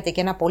να κάνετε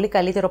και ένα πολύ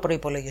καλύτερο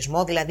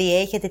προϋπολογισμό, δηλαδή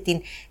έχετε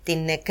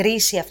την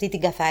κρίση αυτή την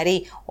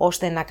καθαρή,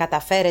 ώστε να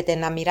καταφέρετε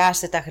να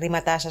μοιράσετε τα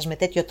χρήματά σας με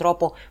τέτοιο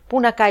τρόπο που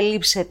να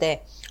καλύψετε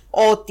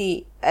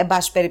ό,τι εν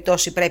πάση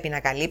περιπτώσει πρέπει να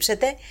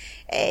καλύψετε.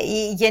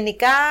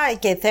 Γενικά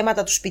και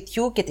θέματα του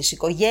σπιτιού και της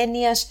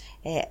οικογένειας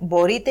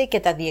μπορείτε και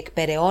τα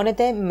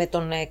διεκπεραιώνετε με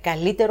τον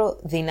καλύτερο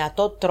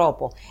δυνατό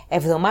τρόπο.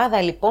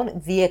 Εβδομάδα λοιπόν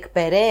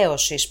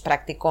διεκπεραίωσης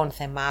πρακτικών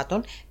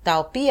θεμάτων, τα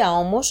οποία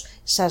όμως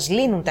σας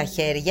λύνουν τα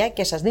χέρια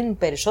και σας δίνουν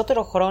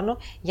περισσότερο χρόνο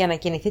για να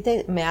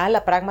κινηθείτε με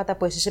άλλα πράγματα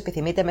που εσείς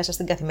επιθυμείτε μέσα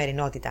στην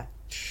καθημερινότητα.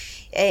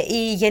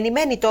 Οι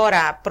γεννημένοι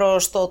τώρα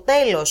προς το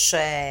τέλος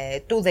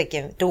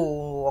του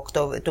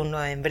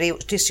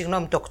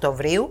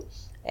Οκτωβρίου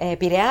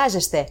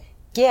επηρεάζεστε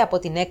και από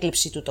την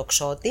έκλειψη του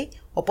τοξότη,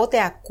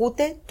 οπότε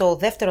ακούτε το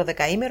δεύτερο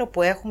δεκαήμερο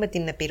που έχουμε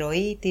την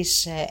επιρροή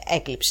της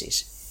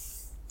έκλειψης.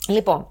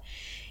 Λοιπόν,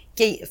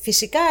 και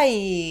φυσικά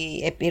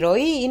η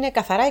επιρροή είναι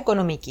καθαρά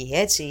οικονομική,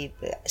 έτσι.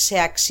 Σε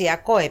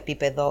αξιακό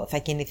επίπεδο θα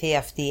κινηθεί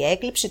αυτή η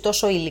έκλειψη,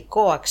 τόσο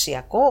υλικό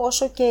αξιακό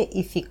όσο και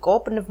ηθικό,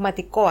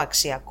 πνευματικό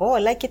αξιακό,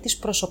 αλλά και της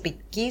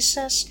προσωπικής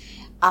σας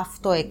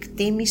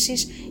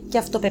αυτοεκτίμησης και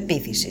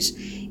αυτοπεποίθησης.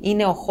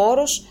 Είναι ο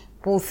χώρος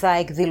που θα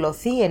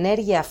εκδηλωθεί η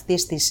ενέργεια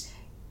αυτής της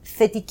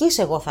θετικής,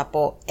 εγώ θα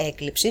πω,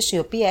 έκλειψης, η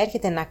οποία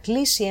έρχεται να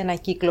κλείσει ένα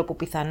κύκλο που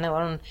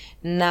πιθανόν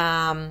να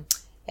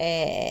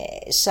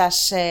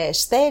σας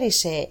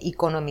στέρισε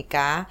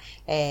οικονομικά,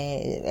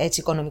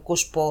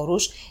 οικονομικούς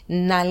πόρους,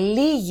 να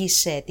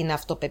λύγησε την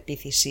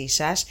αυτοπεποίθησή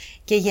σας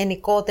και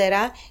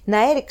γενικότερα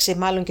να έριξε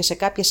μάλλον και σε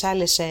κάποιες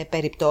άλλες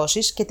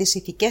περιπτώσεις και τις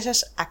ηθικές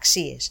σας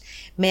αξίες.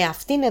 Με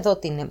αυτήν εδώ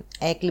την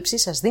έκλειψη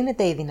σας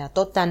δίνεται η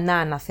δυνατότητα να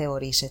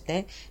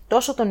αναθεωρήσετε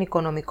τόσο τον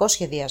οικονομικό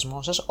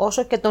σχεδιασμό σας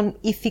όσο και τον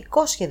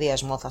ηθικό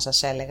σχεδιασμό, θα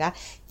σας έλεγα,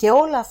 και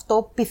όλο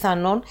αυτό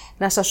πιθανόν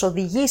να σας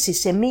οδηγήσει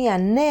σε μία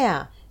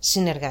νέα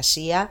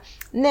συνεργασία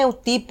νέου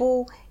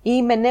τύπου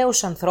ή με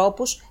νέους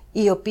ανθρώπους,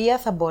 η οποία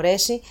θα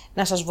μπορέσει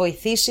να σας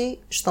βοηθήσει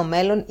στο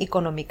μέλλον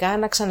οικονομικά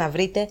να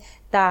ξαναβρείτε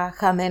τα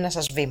χαμένα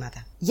σας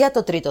βήματα. Για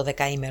το τρίτο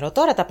δεκαήμερο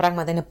τώρα τα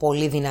πράγματα είναι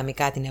πολύ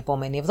δυναμικά την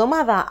επόμενη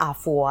εβδομάδα,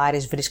 αφού ο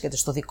Άρης βρίσκεται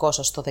στο δικό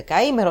σας το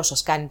δεκαήμερο,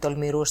 σας κάνει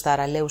τολμηρούς,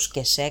 ταραλέους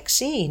και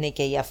σεξι, είναι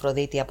και η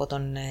Αφροδίτη από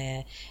τον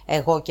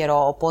εγώ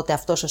καιρό, οπότε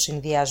αυτός ο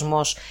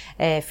συνδυασμός,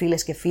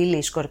 φίλες και φίλοι,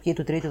 οι Σκορπιοί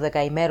του τρίτου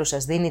δεκαημέρου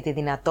σας δίνει τη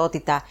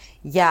δυνατότητα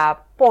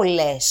για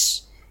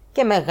πολλές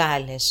και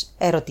μεγάλες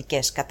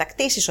ερωτικές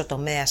κατακτήσεις, ο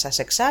τομέας σας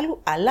εξάλλου,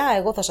 αλλά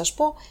εγώ θα σας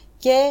πω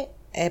και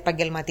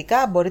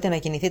επαγγελματικά μπορείτε να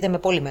κινηθείτε με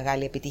πολύ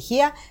μεγάλη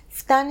επιτυχία,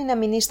 φτάνει να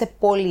μην είστε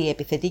πολύ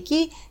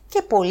επιθετικοί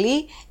και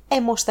πολύ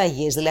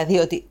αιμοσταγείς, δηλαδή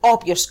ότι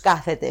όποιος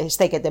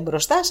στέκεται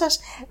μπροστά σας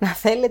να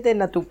θέλετε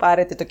να του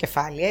πάρετε το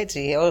κεφάλι,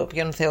 έτσι,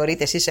 όποιον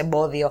θεωρείτε εσείς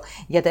εμπόδιο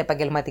για τα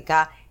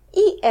επαγγελματικά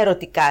ή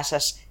ερωτικά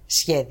σας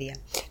σχέδια.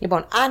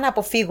 Λοιπόν, αν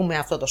αποφύγουμε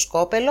αυτό το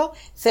σκόπελο,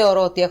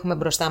 θεωρώ ότι έχουμε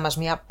μπροστά μας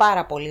μια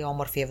πάρα πολύ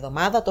όμορφη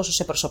εβδομάδα, τόσο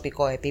σε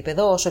προσωπικό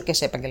επίπεδο όσο και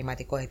σε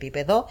επαγγελματικό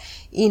επίπεδο.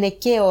 Είναι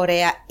και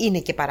ωραία, είναι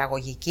και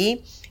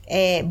παραγωγική.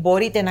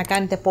 Μπορείτε να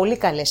κάνετε πολύ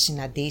καλές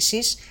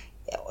συναντήσεις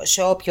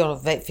σε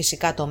όποιο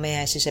φυσικά τομέα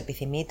εσείς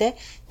επιθυμείτε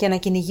και να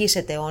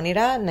κυνηγήσετε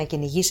όνειρα, να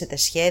κυνηγήσετε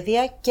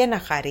σχέδια και να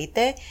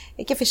χαρείτε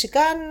και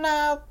φυσικά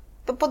να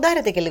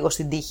ποντάρετε και λίγο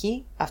στην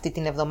τύχη αυτή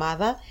την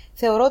εβδομάδα,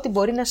 θεωρώ ότι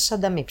μπορεί να σας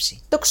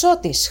ανταμείψει.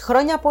 Τοξότης,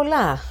 χρόνια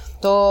πολλά.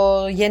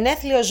 Το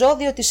γενέθλιο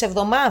ζώδιο της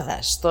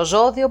εβδομάδας, το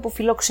ζώδιο που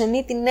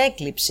φιλοξενεί την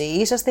έκλειψη.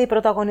 Είσαστε οι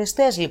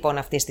πρωταγωνιστές λοιπόν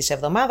αυτής της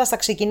εβδομάδας. Θα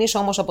ξεκινήσω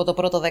όμως από το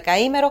πρώτο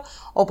δεκαήμερο,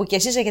 όπου και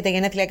εσείς έχετε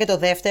γενέθλια και το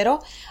δεύτερο,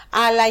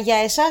 αλλά για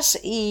εσάς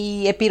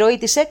η επιρροή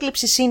της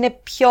έκλειψης είναι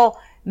πιο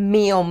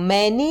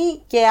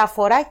μειωμένη και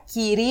αφορά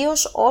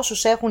κυρίως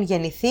όσους έχουν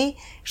γεννηθεί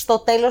στο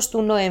τέλος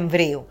του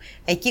Νοεμβρίου.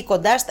 Εκεί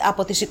κοντά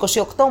από τις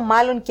 28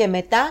 μάλλον και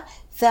μετά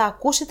θα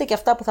ακούσετε και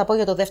αυτά που θα πω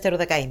για το δεύτερο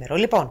δεκαήμερο.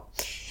 Λοιπόν,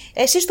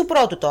 εσείς του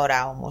πρώτου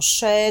τώρα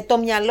όμως, το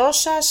μυαλό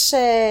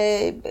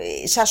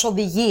σας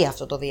οδηγεί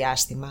αυτό το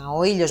διάστημα.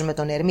 Ο ήλιος με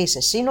τον Ερμή σε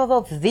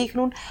σύνοδο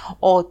δείχνουν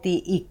ότι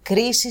η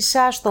κρίση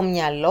σας, το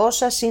μυαλό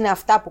σας είναι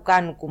αυτά που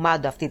κάνουν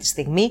κουμάντο αυτή τη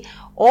στιγμή.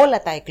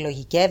 Όλα τα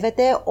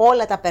εκλογικεύετε,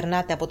 όλα τα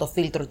περνάτε από το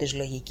φίλτρο της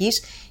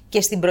λογικής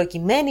και στην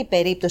προκειμένη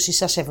περίπτωση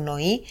σας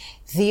ευνοεί,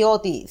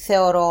 διότι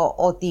θεωρώ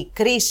ότι η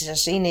κρίση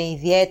σας είναι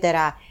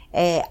ιδιαίτερα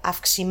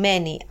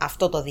αυξημένη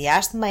αυτό το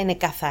διάστημα, είναι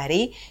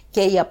καθαρή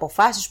και οι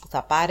αποφάσεις που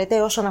θα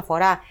πάρετε όσον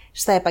αφορά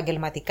στα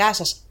επαγγελματικά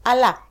σας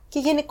αλλά και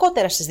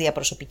γενικότερα στις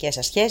διαπροσωπικές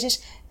σας σχέσεις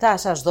θα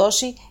σας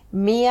δώσει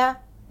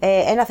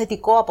ένα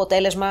θετικό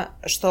αποτέλεσμα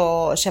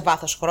σε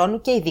βάθος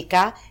χρόνου και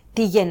ειδικά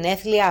τη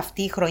γενέθλια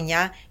αυτή η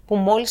χρονιά που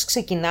μόλις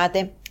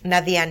ξεκινάτε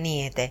να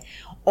διανύετε.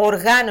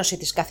 Οργάνωση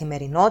της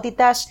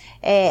καθημερινότητας,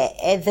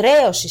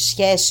 εδραίωση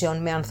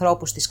σχέσεων με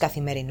ανθρώπους της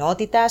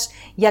καθημερινότητας,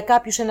 για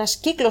κάποιους ένας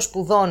κύκλος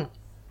σπουδών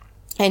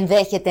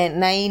ενδέχεται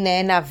να είναι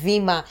ένα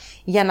βήμα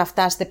για να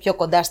φτάσετε πιο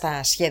κοντά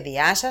στα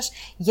σχέδιά σας.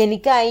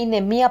 Γενικά είναι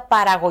μια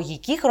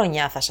παραγωγική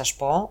χρονιά, θα σας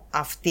πω,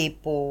 αυτή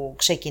που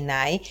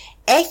ξεκινάει.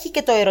 Έχει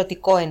και το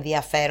ερωτικό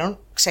ενδιαφέρον,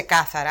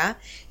 ξεκάθαρα.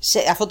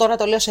 Αυτό τώρα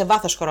το λέω σε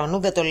βάθος χρόνου,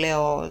 δεν το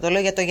λέω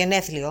για το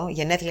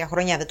γενέθλια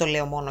χρονιά, δεν το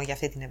λέω μόνο για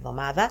αυτή την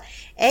εβδομάδα.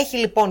 Έχει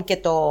λοιπόν και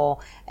το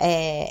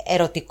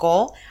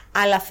ερωτικό,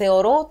 αλλά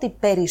θεωρώ ότι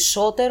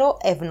περισσότερο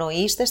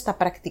ευνοείστε στα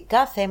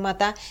πρακτικά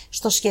θέματα,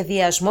 στο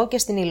σχεδιασμό και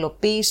στην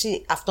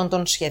υλοποίηση αυτών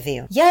των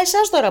σχεδίων. Για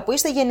εσάς τώρα που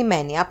είστε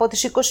γεννημένοι από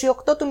τις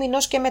 28 του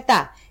μηνός και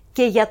μετά,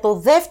 και για το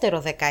δεύτερο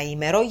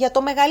δεκαήμερο, για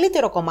το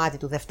μεγαλύτερο κομμάτι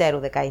του δευτέρου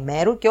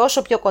δεκαημέρου και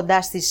όσο πιο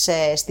κοντά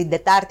στην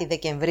 4η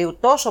Δεκεμβρίου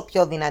τόσο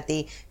πιο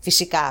δυνατή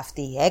φυσικά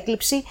αυτή η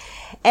έκλειψη,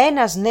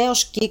 ένας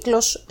νέος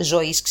κύκλος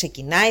ζωής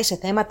ξεκινάει σε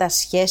θέματα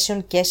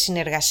σχέσεων και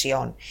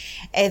συνεργασιών.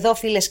 Εδώ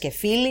φίλες και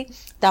φίλοι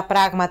τα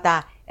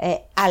πράγματα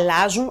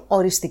αλλάζουν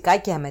οριστικά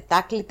και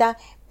αμετάκλητα,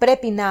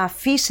 πρέπει να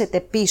αφήσετε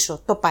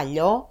πίσω το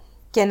παλιό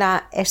και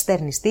να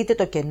εστερνιστείτε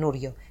το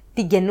καινούριο.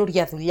 Την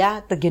καινούρια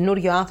δουλειά, τον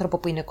καινούριο άνθρωπο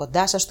που είναι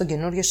κοντά σας, τον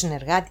καινούριο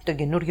συνεργάτη, τον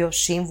καινούριο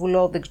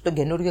σύμβουλο, τον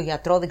καινούριο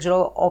γιατρό, δεν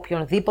ξέρω,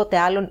 οποιονδήποτε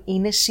άλλον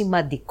είναι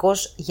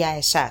σημαντικός για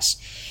εσάς.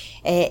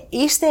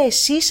 Είστε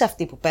εσείς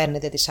αυτοί που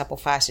παίρνετε τις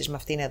αποφάσεις με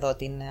αυτήν εδώ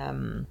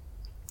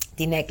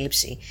την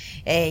έκλειψη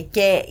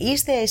και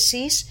είστε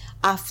εσείς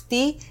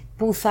αυτοί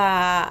που θα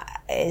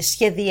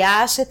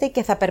σχεδιάσετε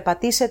και θα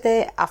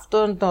περπατήσετε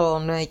αυτόν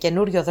τον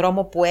καινούριο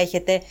δρόμο που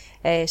έχετε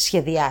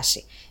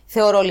σχεδιάσει.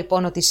 Θεωρώ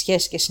λοιπόν ότι οι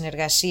σχέσεις και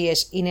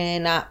συνεργασίες είναι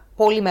ένα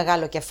πολύ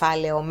μεγάλο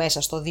κεφάλαιο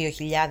μέσα στο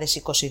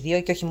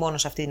 2022 και όχι μόνο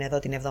σε αυτήν εδώ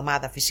την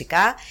εβδομάδα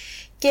φυσικά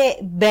και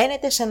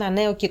μπαίνετε σε ένα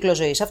νέο κύκλο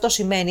ζωής. Αυτό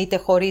σημαίνει είτε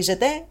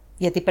χωρίζετε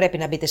γιατί πρέπει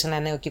να μπείτε σε ένα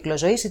νέο κύκλο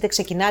ζωής, είτε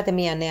ξεκινάτε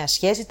μία νέα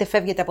σχέση, είτε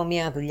φεύγετε από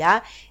μία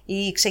δουλειά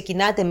ή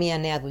ξεκινάτε μία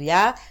νέα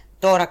δουλειά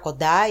τώρα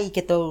κοντά ή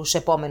και τους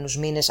επόμενους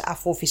μήνες,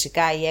 αφού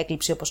φυσικά η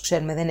έκλειψη, όπως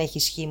ξέρουμε, δεν έχει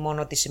ισχύ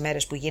μόνο τις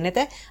ημέρες που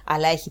γίνεται,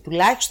 αλλά έχει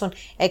τουλάχιστον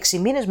 6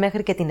 μήνες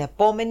μέχρι και την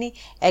επόμενη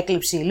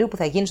έκλειψη ηλίου που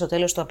θα γίνει στο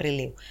τέλος του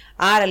Απριλίου.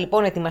 Άρα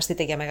λοιπόν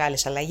ετοιμαστείτε για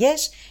μεγάλες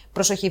αλλαγές,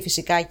 προσοχή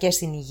φυσικά και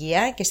στην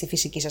υγεία και στη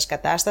φυσική σας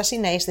κατάσταση,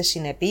 να είστε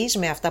συνεπείς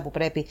με αυτά που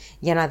πρέπει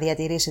για να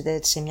διατηρήσετε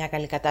σε μια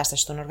καλή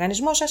κατάσταση τον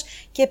οργανισμό σας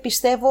και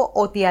πιστεύω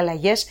ότι οι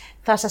αλλαγές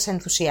θα σας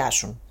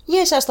ενθουσιάσουν.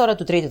 Για εσάς τώρα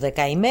του τρίτου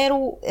δεκαημέρου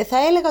θα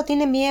έλεγα ότι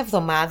είναι μια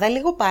εβδομάδα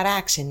λίγο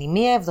παράξενη,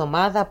 μια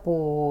εβδομάδα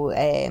που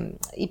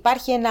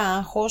υπάρχει ένα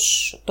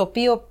άγχος το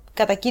οποίο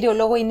κατά κύριο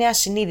λόγο είναι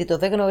ασυνείδητο,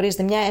 δεν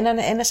γνωρίζετε,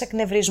 ένας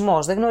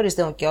εκνευρισμός, δεν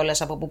γνωρίζετε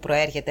κιόλας από πού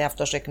προέρχεται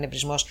αυτός ο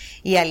εκνευρισμός,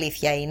 η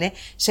αλήθεια είναι.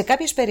 Σε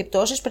κάποιες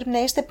περιπτώσεις πρέπει να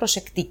είστε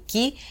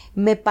προσεκτικοί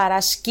με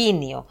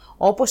παρασκήνιο,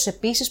 όπως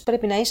επίσης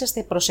πρέπει να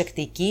είσαστε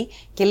προσεκτικοί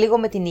και λίγο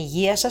με την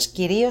υγεία σας,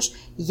 κυρίως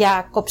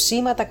για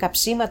κοψίματα,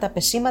 καψίματα,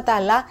 πεσίματα,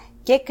 αλλά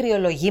και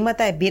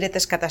κρυολογήματα,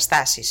 εμπείρετες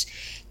καταστάσεις.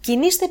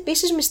 Κινείστε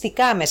επίσης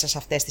μυστικά μέσα σε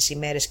αυτές τις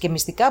ημέρες και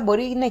μυστικά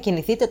μπορεί να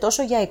κινηθείτε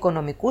τόσο για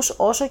οικονομικούς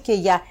όσο και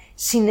για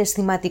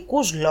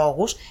συναισθηματικούς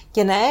λόγους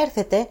και να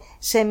έρθετε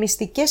σε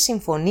μυστικές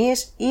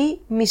συμφωνίες ή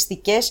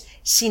μυστικές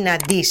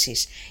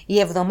συναντήσεις. Η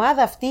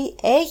εβδομάδα αυτή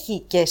έχει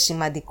και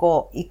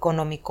σημαντικό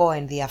οικονομικό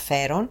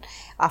ενδιαφέρον,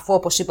 αφού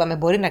όπως είπαμε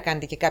μπορεί να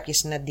κάνετε και κάποιες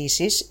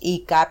συναντήσεις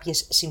ή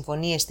κάποιες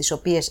συμφωνίες τις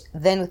οποίες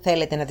δεν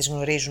θέλετε να τις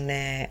γνωρίζουν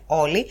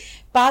όλοι.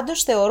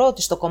 Πάντως θεωρώ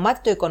ότι στο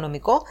κομμάτι το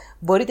οικονομικό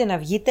μπορείτε να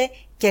βγείτε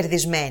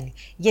κερδισμένοι.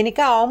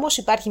 Γενικά όμως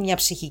υπάρχει μια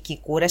ψυχική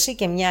κούραση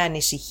και μια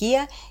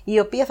ανησυχία η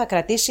οποία θα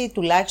κρατήσει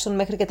τουλάχιστον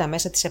μέχρι και τα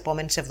μέσα της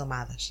επόμενης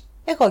εβδομάδας.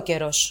 Εγώ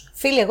καιρός.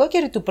 Φίλοι, εγώ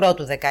καιρή του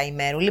πρώτου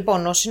δεκαημέρου.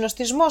 Λοιπόν, ο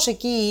συνοστισμός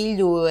εκεί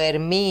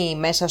ήλιου-Ερμή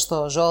μέσα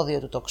στο ζώδιο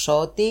του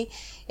τοξότη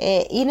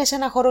είναι σε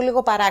ένα χώρο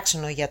λίγο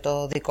παράξενο για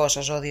το δικό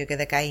σας ζώδιο και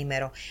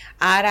δεκαήμερο.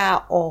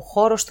 Άρα ο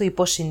χώρος του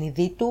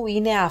υποσυνειδήτου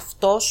είναι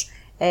αυτός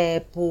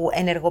που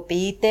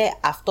ενεργοποιείται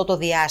αυτό το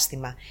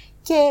διάστημα.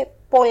 Και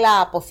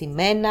πολλά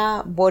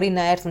αποθυμένα μπορεί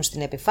να έρθουν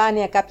στην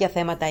επιφάνεια, κάποια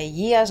θέματα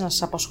υγείας να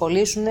σας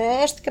απασχολήσουν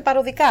έστω και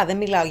παροδικά. Δεν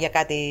μιλάω για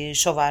κάτι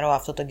σοβαρό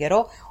αυτό τον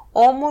καιρό,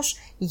 όμως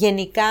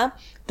γενικά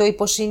το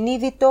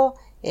υποσυνείδητο,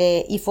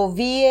 οι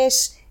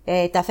φοβίες,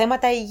 τα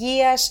θέματα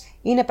υγείας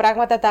είναι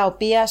πράγματα τα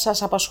οποία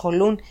σας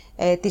απασχολούν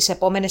τις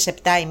επόμενες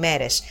 7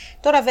 ημέρες.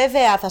 Τώρα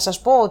βέβαια θα σας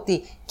πω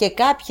ότι και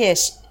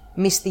κάποιες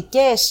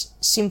μυστικές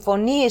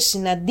συμφωνίες,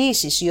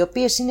 συναντήσεις οι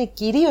οποίες είναι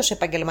κυρίως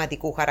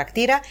επαγγελματικού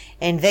χαρακτήρα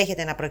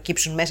ενδέχεται να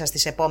προκύψουν μέσα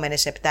στις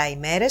επόμενες 7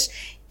 ημέρες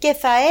και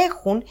θα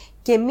έχουν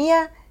και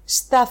μία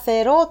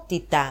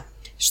σταθερότητα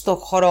στο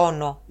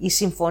χρόνο οι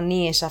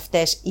συμφωνίες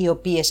αυτές οι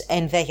οποίες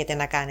ενδέχεται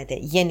να κάνετε.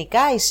 Γενικά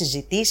οι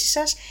συζητήσεις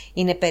σας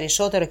είναι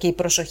περισσότερο και η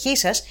προσοχή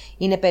σας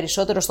είναι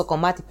περισσότερο στο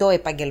κομμάτι το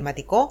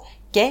επαγγελματικό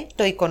και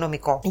το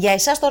οικονομικό. Για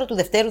εσάς τώρα του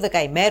δευτέρου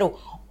δεκαημέρου,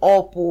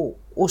 όπου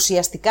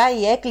ουσιαστικά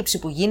η έκλειψη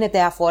που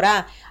γίνεται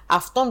αφορά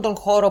αυτόν τον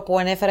χώρο που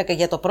ανέφερα και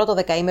για το πρώτο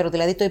δεκαήμερο,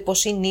 δηλαδή το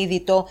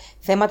υποσυνείδητο,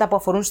 θέματα που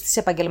αφορούν στις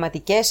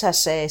επαγγελματικές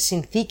σας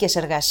συνθήκες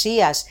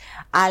εργασίας,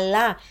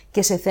 αλλά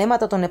και σε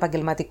θέματα των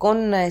επαγγελματικών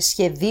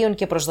σχεδίων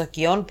και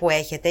προσδοκιών που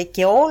έχετε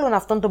και όλων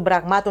αυτών των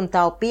πραγμάτων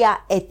τα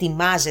οποία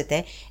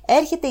ετοιμάζετε.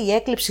 Έρχεται η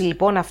έκλειψη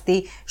λοιπόν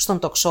αυτή στον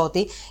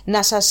τοξότη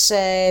να σας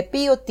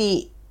πει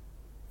ότι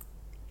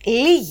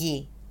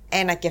λύγει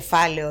ένα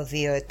κεφάλαιο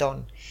 2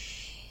 ετών.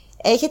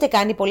 Έχετε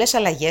κάνει πολλές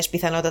αλλαγές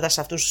πιθανότατα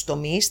σε αυτούς τους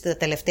τομείς τα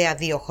τελευταία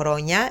 2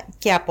 χρόνια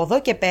και από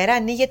εδώ και πέρα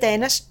ανοίγεται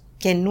ένας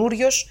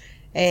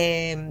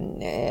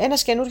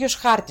καινούριος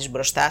χάρτης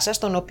μπροστά σας,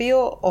 τον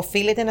οποίο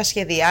οφείλετε να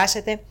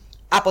σχεδιάσετε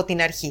από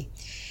την αρχή.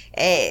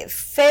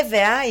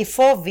 Βέβαια οι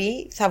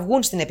φόβοι θα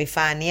βγουν στην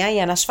επιφάνεια,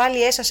 οι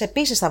ανασφάλειές σας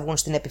επίσης θα βγουν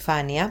στην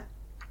επιφάνεια.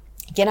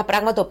 Και ένα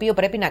πράγμα το οποίο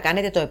πρέπει να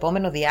κάνετε το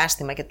επόμενο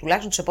διάστημα και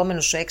τουλάχιστον τους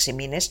επόμενους 6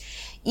 μήνες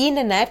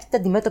είναι να έρθετε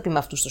αντιμέτωποι με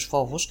αυτούς τους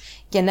φόβους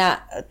και να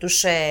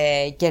τους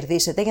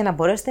κερδίσετε για να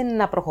μπορέσετε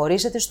να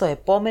προχωρήσετε στο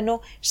επόμενο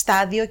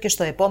στάδιο και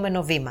στο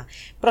επόμενο βήμα.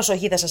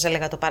 Προσοχή θα σας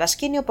έλεγα το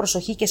παρασκήνιο,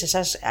 προσοχή και σε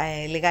εσάς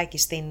λιγάκι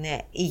στην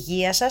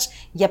υγεία σας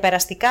για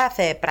περαστικά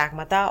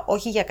πράγματα,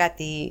 όχι για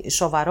κάτι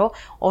σοβαρό.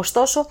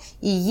 Ωστόσο η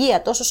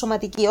υγεία τόσο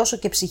σωματική όσο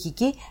και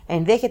ψυχική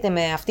ενδέχεται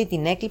με αυτή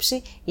την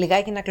έκλειψη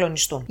λιγάκι να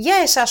κλονιστούν. Για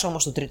εσάς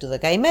όμως του τρίτου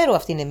δεκαημέρου,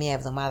 αυτή είναι μια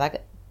εβδομάδα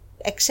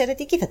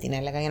εξαιρετική θα την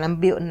έλεγα, για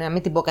να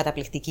μην την πω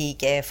καταπληκτική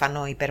και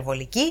φανώ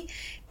υπερβολική.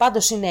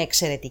 Πάντως είναι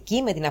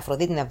εξαιρετική, με την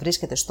Αφροδίτη να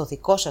βρίσκεται στο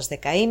δικό σας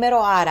δεκαήμερο,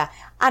 άρα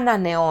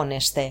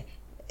ανανεώνεστε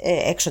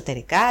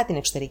εξωτερικά, την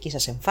εξωτερική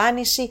σας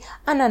εμφάνιση,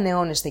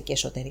 ανανεώνεστε και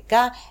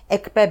εσωτερικά,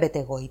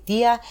 εκπέμπετε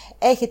γοητεία,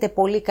 έχετε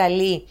πολύ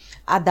καλή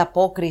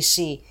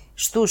ανταπόκριση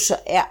στους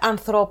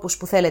ανθρώπους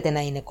που θέλετε να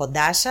είναι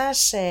κοντά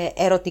σας.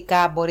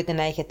 Ερωτικά μπορείτε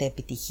να έχετε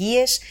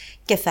επιτυχίες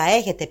και θα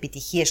έχετε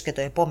επιτυχίες και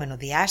το επόμενο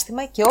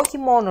διάστημα, και όχι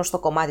μόνο στο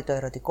κομμάτι το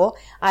ερωτικό,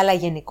 αλλά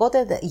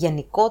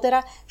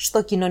γενικότερα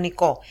στο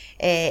κοινωνικό.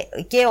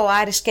 Και ο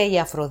Άρης και η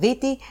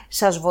Αφροδίτη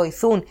σας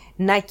βοηθούν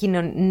να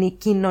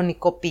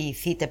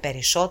κοινωνικοποιηθείτε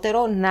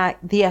περισσότερο, να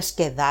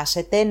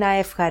διασκεδάσετε, να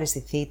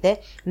ευχαριστηθείτε,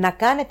 να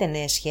κάνετε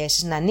νέες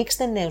σχέσεις, να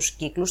ανοίξετε νέους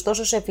κύκλους,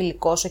 τόσο σε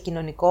φιλικό, σε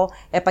κοινωνικό,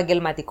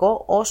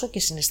 επαγγελματικό, όσο και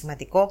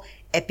συναισθηματικό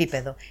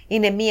επίπεδο.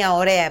 Είναι μια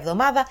ωραία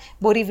εβδομάδα,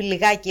 μπορεί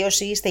λιγάκι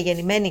όσοι είστε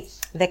γεννημένοι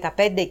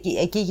 15,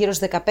 εκεί γύρω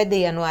στις 15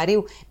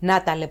 Ιανουαρίου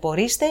να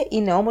ταλαιπωρήσετε,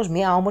 είναι όμως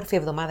μια όμορφη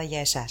εβδομάδα για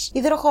εσάς.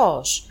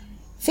 Υδροχόος.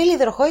 Φίλοι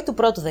υδροχόοι του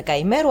πρώτου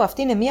δεκαημέρου,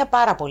 αυτή είναι μια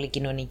πάρα πολύ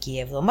κοινωνική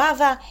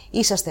εβδομάδα.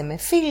 Είσαστε με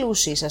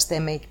φίλους, είσαστε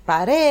με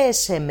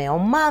παρέες, με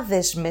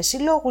ομάδες, με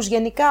συλλόγους,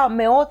 γενικά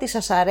με ό,τι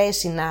σας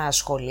αρέσει να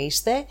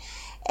ασχολείστε.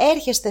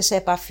 Έρχεστε σε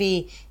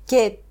επαφή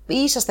και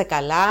είσαστε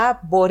καλά,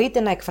 μπορείτε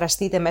να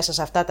εκφραστείτε μέσα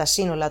σε αυτά τα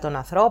σύνολα των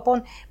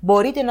ανθρώπων,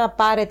 μπορείτε να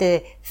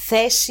πάρετε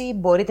θέση,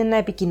 μπορείτε να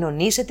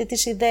επικοινωνήσετε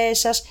τις ιδέες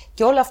σας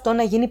και όλο αυτό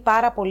να γίνει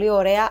πάρα πολύ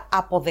ωραία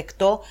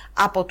αποδεκτό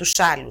από τους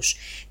άλλους.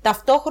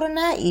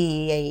 Ταυτόχρονα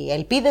οι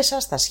ελπίδες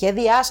σας, τα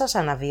σχέδιά σας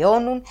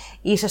αναβιώνουν,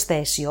 είσαστε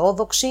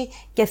αισιόδοξοι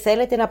και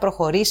θέλετε να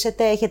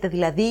προχωρήσετε, έχετε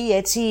δηλαδή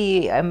έτσι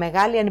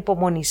μεγάλη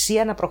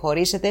ανυπομονησία να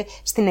προχωρήσετε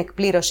στην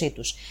εκπλήρωσή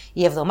τους.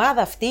 Η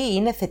εβδομάδα αυτή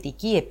είναι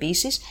θετική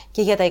επίσης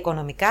και για τα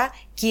οικονομικά,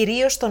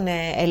 κυρίως των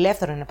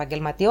ελεύθερων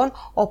επαγγελματιών,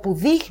 όπου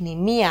δείχνει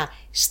μία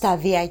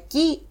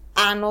σταδιακή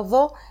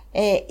άνοδο,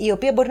 η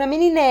οποία μπορεί να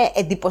μην είναι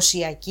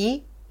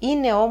εντυπωσιακή,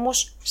 είναι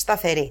όμως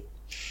σταθερή.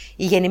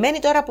 Οι γεννημένοι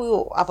τώρα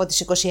που από τις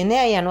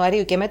 29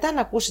 Ιανουαρίου και μετά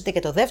να ακούσετε και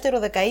το δεύτερο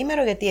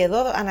δεκαήμερο, γιατί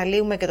εδώ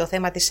αναλύουμε και το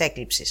θέμα της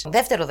έκλειψης.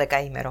 Δεύτερο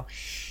δεκαήμερο.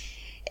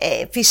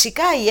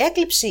 Φυσικά η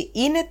έκλειψη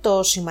είναι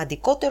το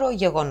σημαντικότερο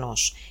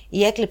γεγονός.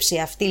 Η έκλειψη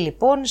αυτή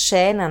λοιπόν σε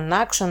έναν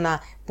άξονα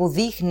που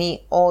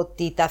δείχνει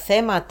ότι τα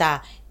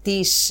θέματα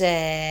της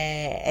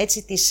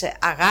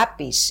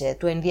αγάπης,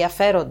 του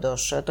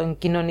ενδιαφέροντος, των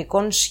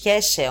κοινωνικών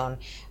σχέσεων,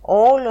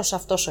 όλος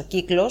αυτός ο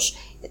κύκλος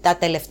τα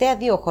τελευταία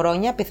 2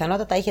 χρόνια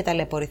πιθανότατα είχε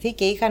ταλαιπωρηθεί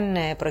και είχαν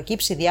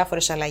προκύψει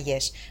διάφορες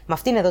αλλαγές. Με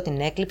αυτήν εδώ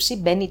την έκλειψη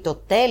μπαίνει το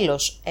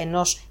τέλος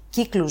ενός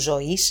κύκλου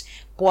ζωής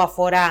που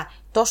αφορά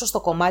τόσο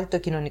στο κομμάτι το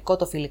κοινωνικό,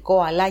 το φιλικό,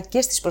 αλλά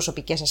και στις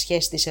προσωπικές σας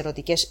σχέσεις, τις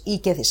ερωτικές ή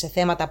και σε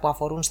θέματα που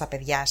αφορούν στα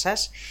παιδιά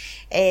σας.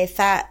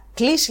 Θα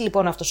κλείσει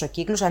λοιπόν αυτός ο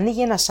κύκλος,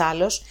 ανοίγει ένας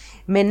άλλος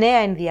με νέα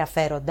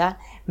ενδιαφέροντα,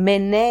 με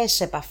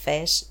νέες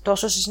επαφές,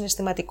 τόσο σε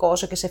συναισθηματικό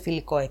όσο και σε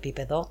φιλικό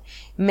επίπεδο,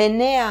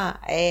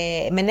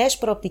 με νέες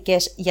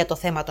προοπτικές για το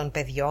θέμα των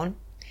παιδιών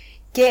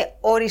και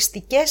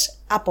οριστικές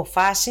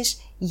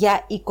αποφάσεις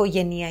για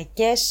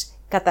οικογενειακές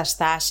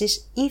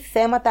καταστάσεις ή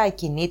θέματα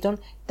ακινήτων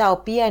τα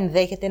οποία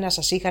ενδέχεται να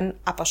σας είχαν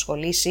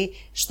απασχολήσει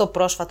στο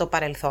πρόσφατο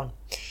παρελθόν.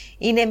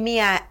 Είναι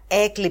μια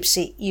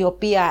έκλειψη η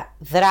οποία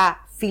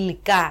δρά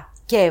φιλικά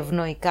και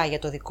ευνοϊκά για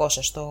το δικό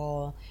σας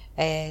το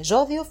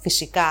ζώδιο,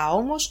 φυσικά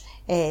όμως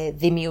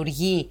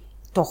δημιουργεί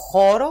το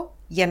χώρο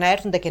για να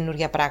έρθουν τα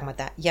καινούργια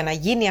πράγματα. Για να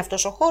γίνει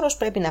αυτός ο χώρος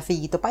πρέπει να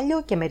φύγει το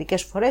παλιό και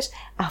μερικές φορές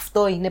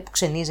αυτό είναι που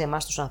ξενίζει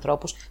εμάς τους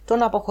ανθρώπους, το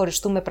να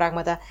αποχωριστούμε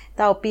πράγματα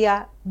τα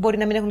οποία μπορεί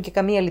να μην έχουν και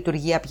καμία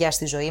λειτουργία πια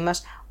στη ζωή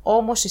μας,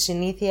 όμως η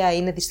συνήθεια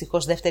είναι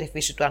δυστυχώς δεύτερη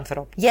φύση του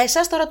ανθρώπου. Για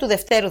εσάς τώρα του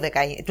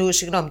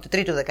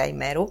τρίτου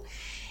δεκαημέρου,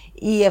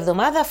 η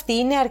εβδομάδα αυτή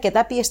είναι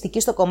αρκετά πιεστική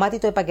στο κομμάτι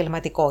το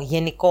επαγγελματικό.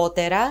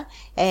 Γενικότερα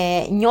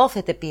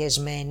νιώθετε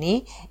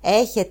πιεσμένοι,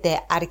 έχετε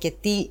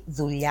αρκετή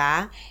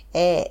δουλειά,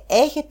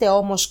 έχετε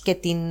όμως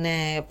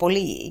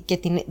και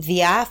την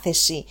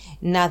διάθεση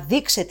να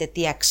δείξετε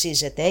τι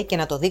αξίζετε και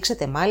να το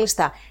δείξετε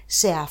μάλιστα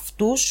σε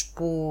αυτούς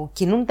που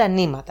κινούν τα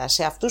νήματα,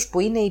 σε αυτούς που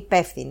είναι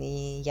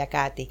υπεύθυνοι για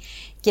κάτι.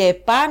 Και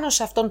πάνω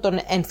σε αυτόν τον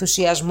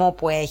ενθουσιασμό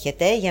που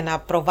έχετε για να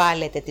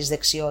προβάλλετε τις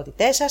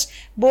δεξιότητές σας,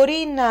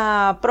 μπορεί να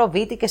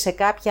προβείτε και σε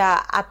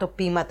κάποια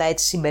ατοπήματα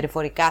έτσι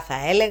συμπεριφορικά θα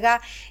έλεγα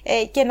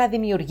και να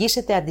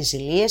δημιουργήσετε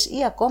αντιζηλίες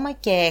ή ακόμα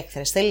και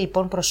έχθρες. Θέλει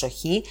λοιπόν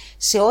προσοχή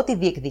σε ό,τι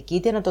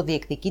διεκδικείτε, να το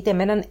διεκδικείτε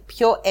με έναν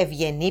πιο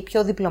ευγενή,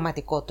 πιο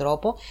διπλωματικό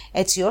τρόπο,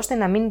 έτσι ώστε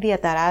να μην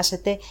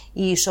διαταράσετε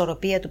η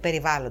ισορροπία του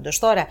περιβάλλοντος.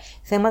 Τώρα,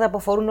 θέματα που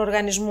αφορούν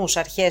οργανισμούς,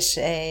 αρχές,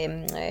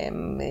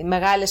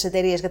 μεγάλες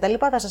εταιρείες κτλ.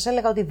 Θα σας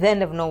έλεγα ότι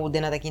δεν ευνοούνται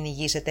να τα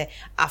κυνηγήσετε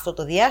αυτό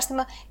το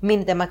διάστημα.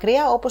 Μείνετε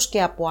μακριά, όπως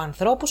και από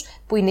ανθρώπους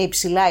που είναι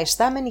υψηλά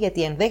ιστάμενοι,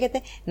 γιατί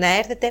ενδέχεται να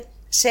έρθετε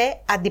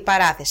σε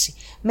αντιπαράθεση.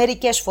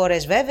 Μερικές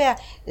φορές βέβαια,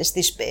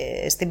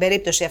 στην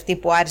περίπτωση αυτή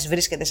που ο Άρης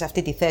βρίσκεται σε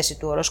αυτή τη θέση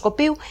του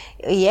οροσκοπίου,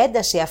 η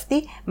ένταση αυτή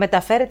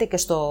μεταφέρεται και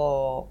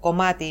στο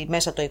κομμάτι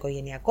μέσα το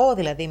οικογενειακό,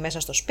 δηλαδή μέσα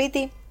στο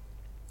σπίτι,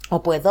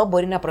 όπου εδώ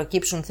μπορεί να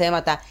προκύψουν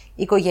θέματα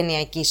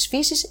οικογενειακής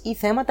φύσης ή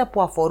θέματα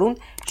που αφορούν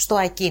στο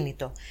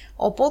ακίνητο.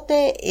 Οπότε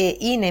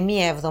είναι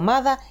μία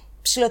εβδομάδα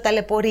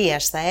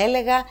ψιλοταλαιπωρίας θα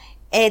έλεγα,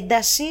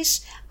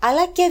 έντασης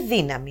αλλά και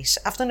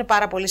δύναμης. Αυτό είναι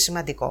πάρα πολύ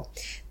σημαντικό.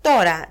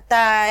 Τώρα, τα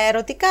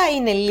ερωτικά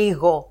είναι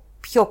λίγο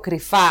πιο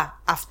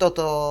κρυφά αυτό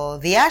το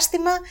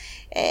διάστημα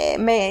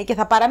και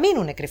θα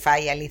παραμείνουν κρυφά,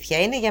 η αλήθεια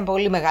είναι, για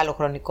πολύ μεγάλο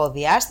χρονικό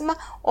διάστημα,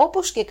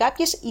 όπως και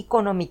κάποιες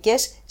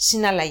οικονομικές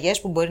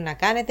συναλλαγές που μπορεί να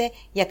κάνετε,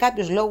 για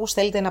κάποιους λόγους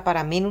θέλετε να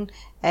παραμείνουν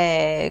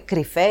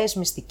κρυφές,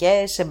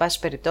 μυστικές, σε πάση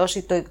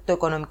περιπτώσει το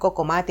οικονομικό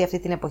κομμάτι αυτή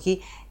την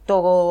εποχή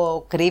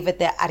το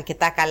κρύβεται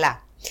αρκετά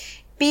καλά.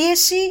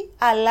 Πίεση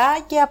αλλά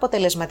και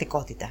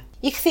αποτελεσματικότητα.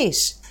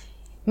 Ιχθύς.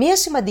 Μία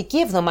σημαντική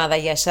εβδομάδα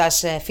για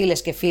εσάς,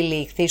 φίλες και φίλοι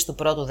ιχθύς του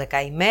πρώτου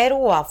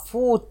δεκαημέρου, αφού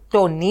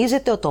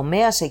τονίζεται ο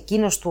τομέας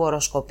εκείνος του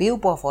οροσκοπίου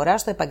που αφορά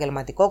στο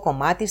επαγγελματικό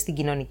κομμάτι, στην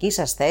κοινωνική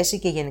σας θέση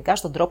και γενικά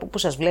στον τρόπο που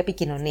σας βλέπει η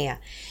κοινωνία.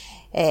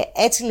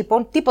 Έτσι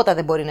λοιπόν τίποτα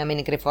δεν μπορεί να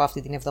μείνει κρυφό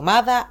αυτή την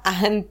εβδομάδα.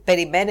 Αν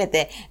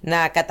περιμένετε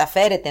να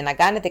καταφέρετε να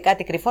κάνετε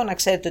κάτι κρυφό, να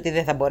ξέρετε ότι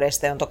δεν θα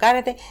μπορέσετε να το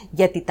κάνετε,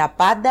 γιατί τα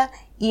πάντα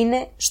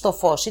είναι στο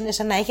φως. Είναι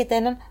σαν να έχετε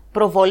έναν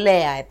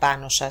προβολέα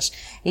επάνω σας.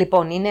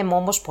 Λοιπόν, είναι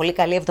όμως πολύ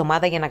καλή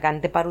εβδομάδα για να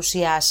κάνετε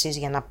παρουσιάσεις,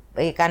 για να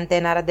κάνετε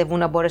ένα ραντεβού,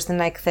 να μπορέσετε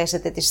να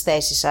εκθέσετε τις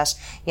θέσεις σας,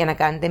 για να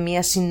κάνετε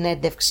μία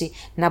συνέντευξη,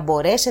 να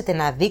μπορέσετε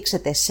να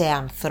δείξετε σε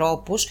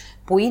ανθρώπους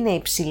που είναι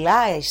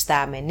υψηλά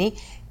ιστάμενοι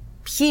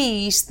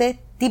ποιοι είστε,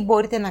 τι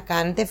μπορείτε να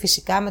κάνετε,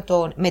 φυσικά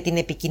με την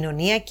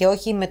επικοινωνία και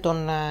όχι με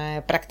τον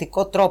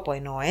πρακτικό τρόπο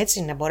εννοώ,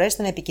 έτσι, να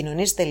μπορέσετε να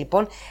επικοινωνήσετε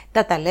λοιπόν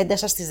τα ταλέντα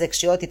σας, τις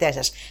δεξιότητές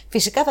σας.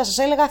 Φυσικά θα σας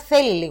έλεγα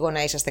θέλει λίγο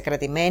να είσαστε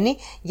κρατημένοι,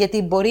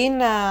 γιατί μπορεί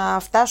να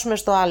φτάσουμε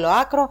στο άλλο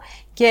άκρο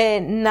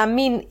και να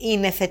μην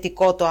είναι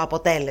θετικό το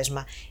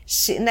αποτέλεσμα.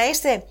 Να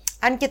είστε,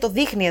 αν και το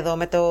δείχνει εδώ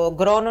με το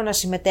χρόνο να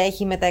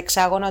συμμετέχει με τα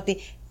εξάγωνα, ότι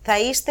θα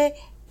είστε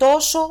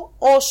τόσο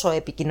όσο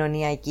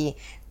επικοινωνιακοί,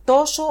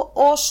 τόσο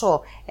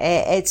όσο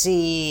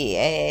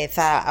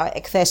θα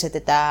εκθέσετε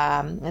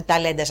τα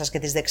ταλέντα σας και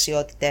τις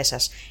δεξιότητές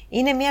σας.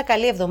 Είναι μια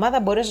καλή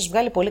εβδομάδα, μπορεί να σας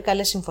βγάλει πολύ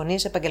καλές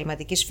συμφωνίες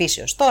επαγγελματικής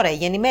φύσεως. Τώρα, οι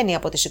γεννημένοι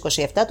από τις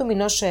 27 του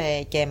μηνός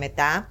και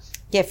μετά,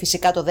 και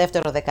φυσικά το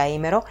δεύτερο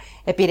δεκαήμερο,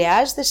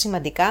 επηρεάζεται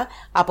σημαντικά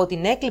από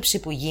την έκλειψη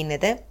που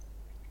γίνεται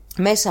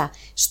μέσα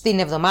στην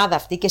εβδομάδα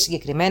αυτή και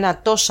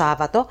συγκεκριμένα το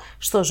Σάββατο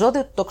στο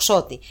ζώδιο του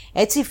Τοξότη.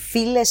 Έτσι,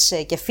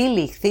 φίλες και φίλοι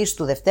ιχθύς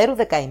του δευτέρου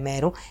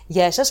δεκαημέρου,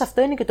 για εσάς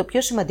αυτό είναι και το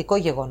πιο σημαντικό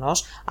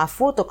γεγονός,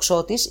 αφού ο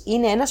Τοξότης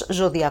είναι ένας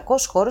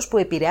ζωδιακός χώρος που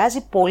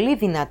επηρεάζει πολύ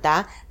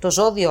δυνατά το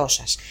ζώδιό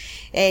σας.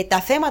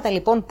 Τα θέματα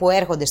λοιπόν που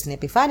έρχονται στην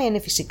επιφάνεια είναι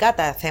φυσικά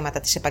τα θέματα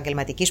της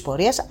επαγγελματικής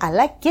πορείας,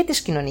 αλλά και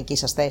της κοινωνικής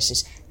σας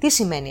θέσης. Τι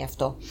σημαίνει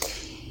αυτό?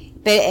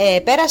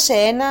 Πέρασε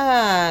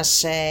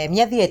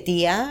μια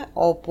διετία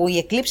όπου οι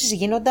εκλήψεις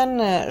γίνονταν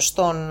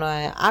στον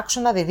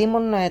άξονα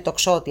διδήμων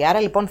Τοξότη. Άρα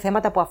λοιπόν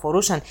θέματα που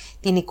αφορούσαν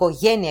την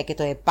οικογένεια και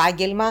το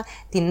επάγγελμα,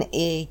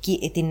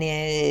 την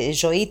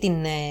ζωή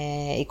την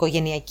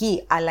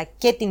οικογενειακή αλλά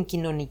και την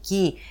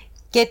κοινωνική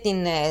και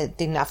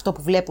αυτό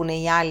που βλέπουν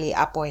οι άλλοι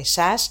από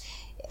εσάς,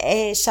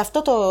 σε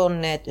αυτούς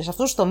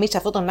τους τομείς, σε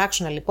αυτόν τον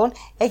άξονα λοιπόν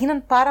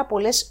έγιναν πάρα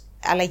πολλές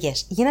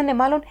αλλαγές. Γίνανε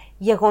μάλλον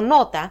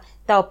γεγονότα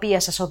τα οποία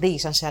σας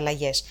οδήγησαν σε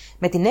αλλαγές.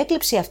 Με την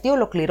έκλειψη αυτή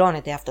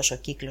ολοκληρώνεται αυτός ο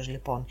κύκλος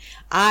λοιπόν.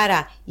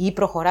 Άρα ή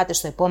προχωράτε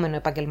στο επόμενο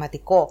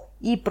επαγγελματικό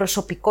ή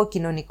προσωπικό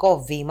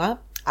κοινωνικό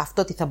βήμα,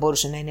 αυτό τι θα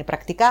μπορούσε να είναι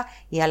πρακτικά,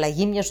 η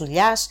αλλαγή μιας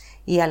δουλειάς,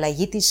 η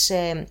αλλαγή της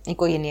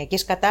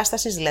οικογενειακής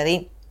κατάστασης,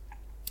 δηλαδή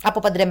από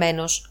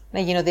παντρεμένος να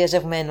γίνω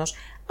διαζευμένος,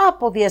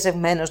 από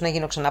διαζευμένος να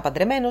γίνω ξανά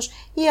παντρεμένος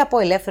ή από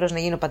ελεύθερος να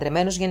γίνω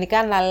παντρεμένος,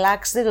 γενικά να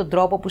αλλάξετε τον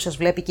τρόπο που σας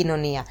βλέπει η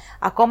κοινωνία.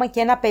 Ακόμα και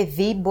ένα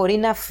παιδί μπορεί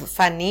να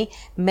φανεί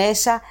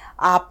μέσα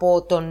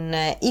από τον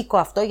οίκο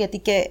αυτό, γιατί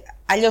και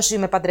αλλιώς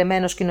είμαι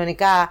παντρεμένος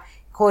κοινωνικά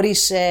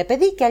χωρίς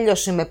παιδί και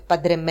αλλιώς είμαι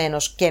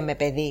παντρεμένος και με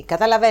παιδί.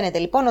 Καταλαβαίνετε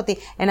λοιπόν ότι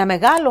ένα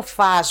μεγάλο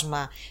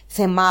φάσμα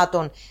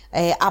θεμάτων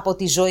από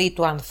τη ζωή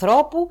του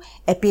ανθρώπου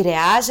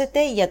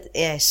επηρεάζεται για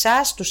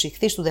εσάς τους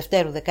ιχθύς του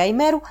δευτέρου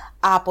δεκαημέρου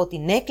από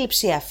την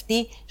έκλειψη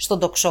αυτή στον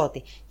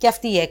Τοξότη. Και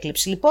αυτή η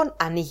έκλειψη λοιπόν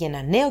ανοίγει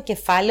ένα νέο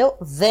κεφάλαιο,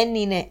 δεν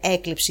είναι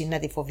έκλειψη να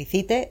τη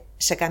φοβηθείτε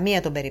σε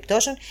καμία των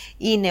περιπτώσεων,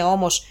 είναι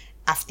όμως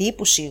αυτή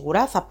που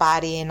σίγουρα θα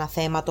πάρει ένα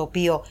θέμα το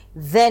οποίο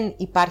δεν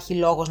υπάρχει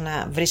λόγος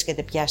να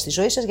βρίσκεται πια στη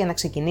ζωή σας για να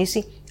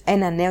ξεκινήσει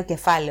ένα νέο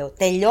κεφάλαιο.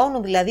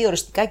 Τελειώνουν δηλαδή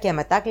οριστικά και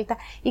αμετάκλητα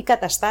οι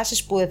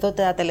καταστάσεις που εδώ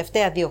τα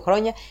τελευταία 2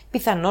 χρόνια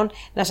πιθανόν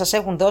να σας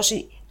έχουν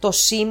δώσει το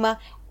σήμα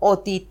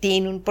ότι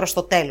τείνουν προς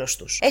το τέλος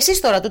τους. Εσείς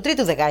τώρα του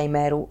τρίτου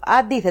δεκαημέρου,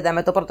 αντίθετα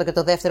με το πρώτο και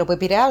το δεύτερο που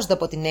επηρεάζονται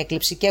από την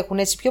έκλειψη και έχουν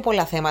έτσι πιο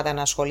πολλά θέματα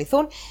να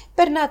ασχοληθούν,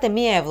 περνάτε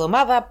μία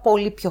εβδομάδα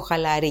πολύ πιο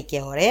χαλαρή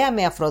και ωραία,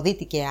 με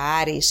Αφροδίτη και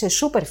Άρη σε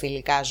σούπερ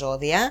φιλικά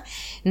ζώδια,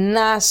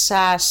 να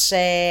σας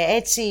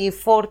έτσι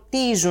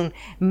φορτίζουν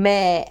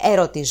με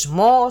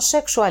ερωτισμό,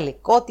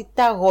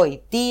 σεξουαλικότητα,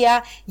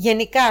 γοητεία,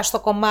 γενικά στο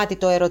κομμάτι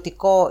το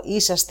ερωτικό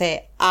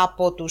είσαστε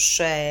από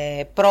τους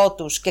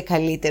πρώτους και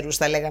καλύτερους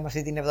θα λέγαμε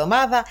αυτή την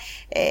εβδομάδα.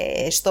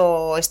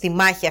 Στη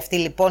μάχη αυτή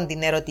λοιπόν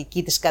την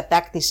ερωτική της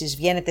κατάκτησης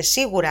βγαίνετε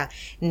σίγουρα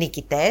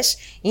νικητές.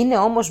 Είναι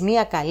όμως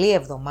μια καλή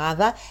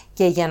εβδομάδα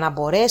και για να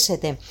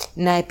μπορέσετε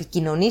να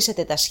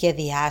επικοινωνήσετε τα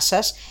σχέδιά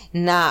σας,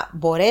 να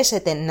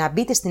μπορέσετε να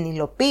μπείτε στην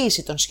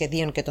υλοποίηση των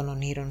σχεδίων και των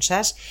ονείρων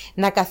σας,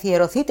 να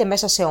καθιερωθείτε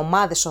μέσα σε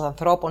ομάδες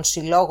ανθρώπων,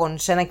 συλλόγων,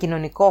 σε ένα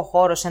κοινωνικό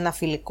χώρο, σε ένα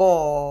φιλικό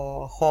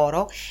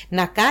χώρο,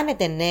 να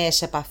κάνετε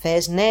νέες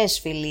επαφές, νέες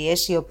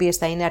φιλίες, οι οποίες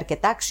θα είναι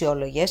αρκετά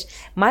αξιόλογες.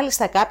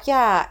 Μάλιστα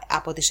κάποια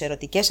από τις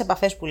ερωτικές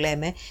επαφές που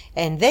λέμε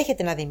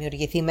ενδέχεται να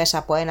δημιουργηθεί μέσα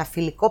από ένα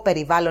φιλικό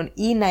περιβάλλον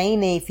ή να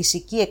είναι η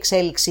φυσική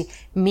εξέλιξη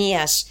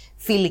μιας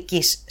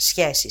φιλικής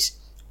σχέσης.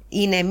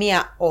 Είναι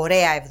μια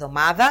ωραία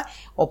εβδομάδα,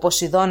 ο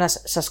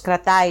Ποσειδώνας σας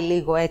κρατάει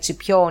λίγο έτσι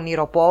πιο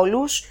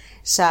ονειροπόλους,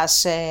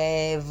 σας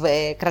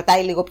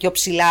κρατάει λίγο πιο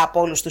ψηλά από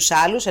όλους τους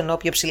άλλους, ενώ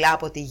πιο ψηλά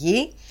από τη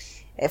γη.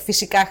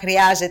 Φυσικά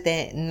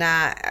χρειάζεται να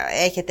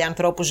έχετε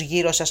ανθρώπους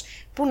γύρω σας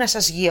που να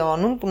σας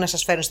γιώνουν, που να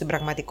σας φέρουν στην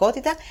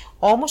πραγματικότητα,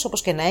 όμως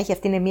όπως και να έχει,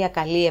 αυτή είναι μια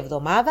καλή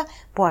εβδομάδα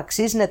που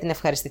αξίζει να την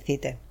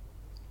ευχαριστηθείτε.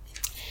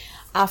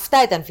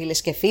 Αυτά ήταν,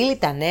 φίλες και φίλοι,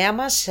 τα νέα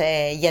μας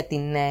για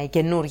την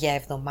καινούργια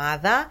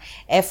εβδομάδα.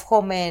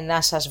 Εύχομαι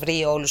να σας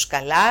βρει όλους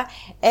καλά.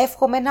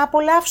 Εύχομαι να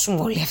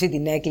απολαύσουμε όλη αυτή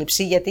την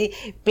έκλειψη, γιατί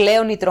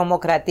πλέον η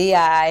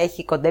τρομοκρατία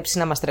έχει κοντέψει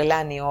να μας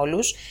τρελάνει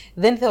όλους.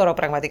 Δεν θεωρώ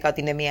πραγματικά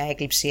ότι είναι μια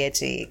έκλειψη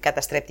έτσι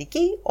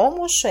καταστρεπτική,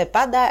 όμως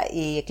πάντα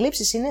οι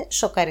εκλήψεις είναι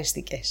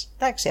σοκαριστικές.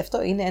 Εντάξει,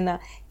 αυτό είναι ένα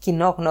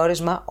κοινό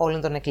γνώρισμα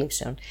όλων των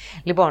εκλήψεων.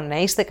 Λοιπόν, να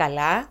είστε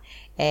καλά,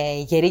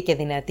 γεροί και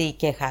δυνατοί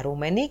και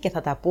χαρούμενοι, και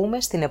θα τα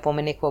πούμε στην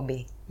επόμενη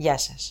εκπομπή. Γεια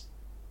σας.